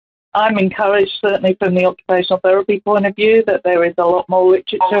 I'm encouraged, certainly from the occupational therapy point of view, that there is a lot more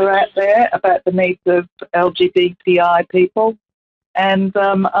literature out there about the needs of LGBTI people. And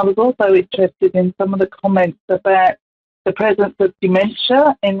I was also interested in some of the comments about the presence of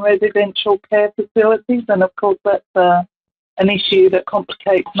dementia in residential care facilities. And of course, that's an issue that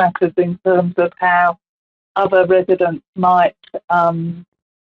complicates matters in terms of how other residents might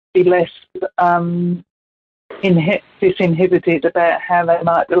be less disinhibited about how they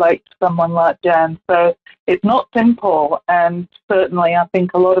might relate to someone like Jan. So it's not simple, and certainly I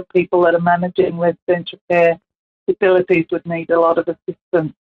think a lot of people that are managing residential care facilities would need a lot of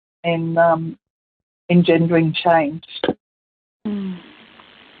assistance in engendering change.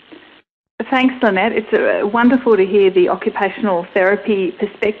 Thanks, Lynette. It's wonderful to hear the occupational therapy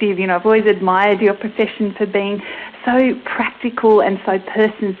perspective. I've always admired your profession for being so practical and so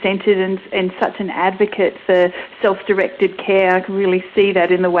person-centred and such an advocate for self-directed care. I can really see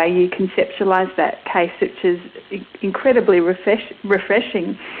that in the way you conceptualise that case, which is incredibly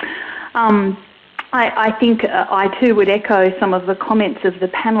refreshing. I think I too would echo some of the comments of the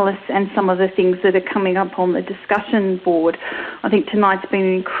panellists and some of the things that are coming up on the discussion board. I think tonight's been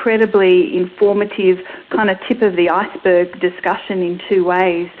an incredibly informative kind of tip of the iceberg discussion in two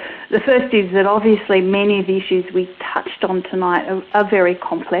ways. The first is that obviously many of the issues we touched on tonight are very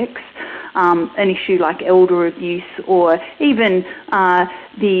complex. An issue like elder abuse, or even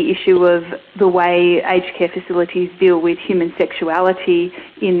the issue of the way aged care facilities deal with human sexuality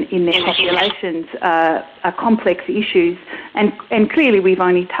in their populations are complex issues, and clearly we've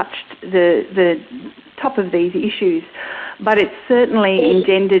only touched the top of these issues, but it's certainly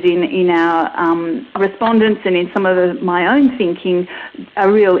engendered in our respondents and in some of my own thinking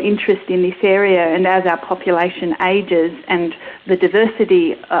a real interest in this area. And as our population ages and the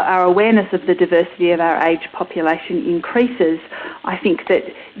diversity, our awareness of the diversity of our aged population increases, I think that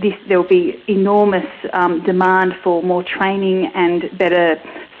there will be enormous demand for more training and better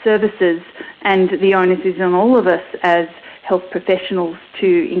services, and the onus is on all of us as health professionals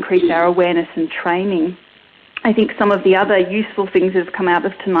to increase our awareness and training. I think some of the other useful things that have come out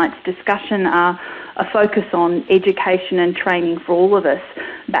of tonight's discussion are a focus on education and training for all of us.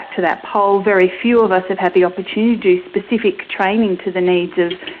 Back to that poll, very few of us have had the opportunity to do specific training to the needs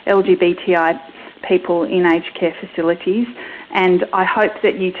of LGBTI people in aged care facilities, and I hope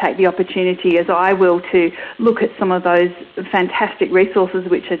that you take the opportunity, as I will, to look at some of those fantastic resources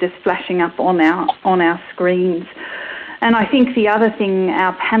which are just flashing up on our screens. And I think the other thing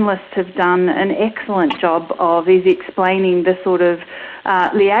our panellists have done an excellent job of is explaining the sort of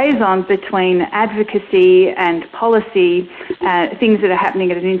liaison between advocacy and policy, things that are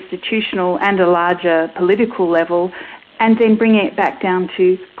happening at an institutional and a larger political level, and then bringing it back down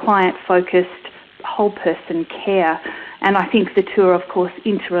to client-focused whole person care. And I think the two are, of course,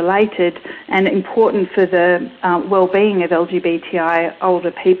 interrelated and important for the well-being of LGBTI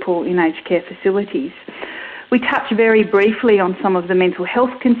older people in aged care facilities. We touched very briefly on some of the mental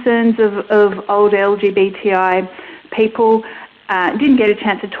health concerns of older LGBTI people. Didn't get a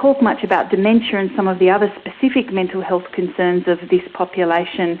chance to talk much about dementia and some of the other specific mental health concerns of this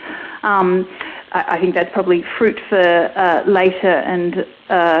population. I think that's probably fruit for later and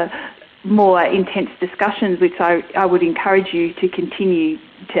more intense discussions, which I would encourage you to continue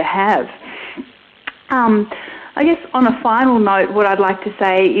to have. I guess on a final note, what I'd like to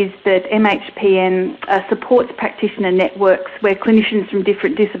say is that MHPN supports practitioner networks where clinicians from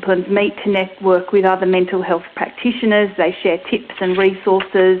different disciplines meet to network with other mental health practitioners. They share tips and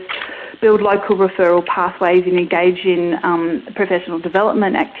resources, build local referral pathways, and engage in professional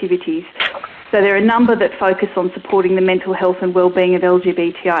development activities. So there are a number that focus on supporting the mental health and wellbeing of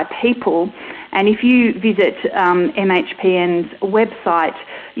LGBTI people. And if you visit MHPN's website,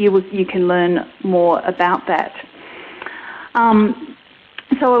 you can learn more about that.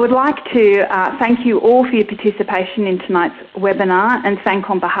 So I would like to thank you all for your participation in tonight's webinar and thank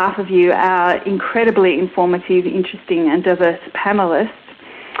on behalf of you our incredibly informative, interesting and diverse panellists.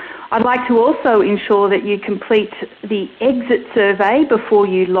 I'd like to also ensure that you complete the exit survey before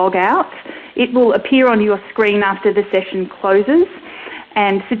you log out. It will appear on your screen after the session closes,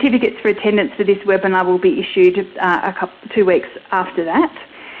 and certificates for attendance for this webinar will be issued 2 weeks after that.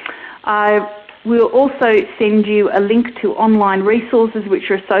 We'll also send you a link to online resources which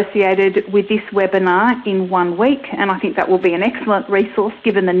are associated with this webinar in 1 week, and I think that will be an excellent resource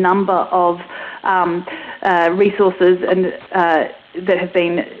given the number of resources and that have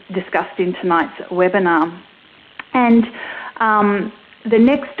been discussed in tonight's webinar. And the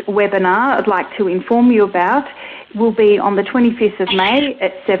next webinar I'd like to inform you about will be on the 25th of May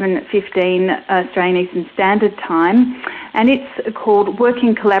at 7:15 Australian Eastern Standard Time, and it's called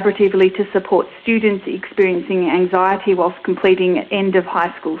Working Collaboratively to Support Students Experiencing Anxiety whilst Completing End of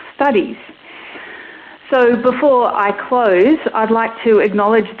High School Studies. So before I close, I'd like to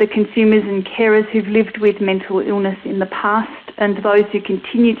acknowledge the consumers and carers who've lived with mental illness in the past and those who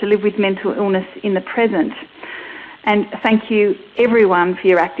continue to live with mental illness in the present. And thank you everyone for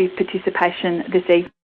your active participation this evening.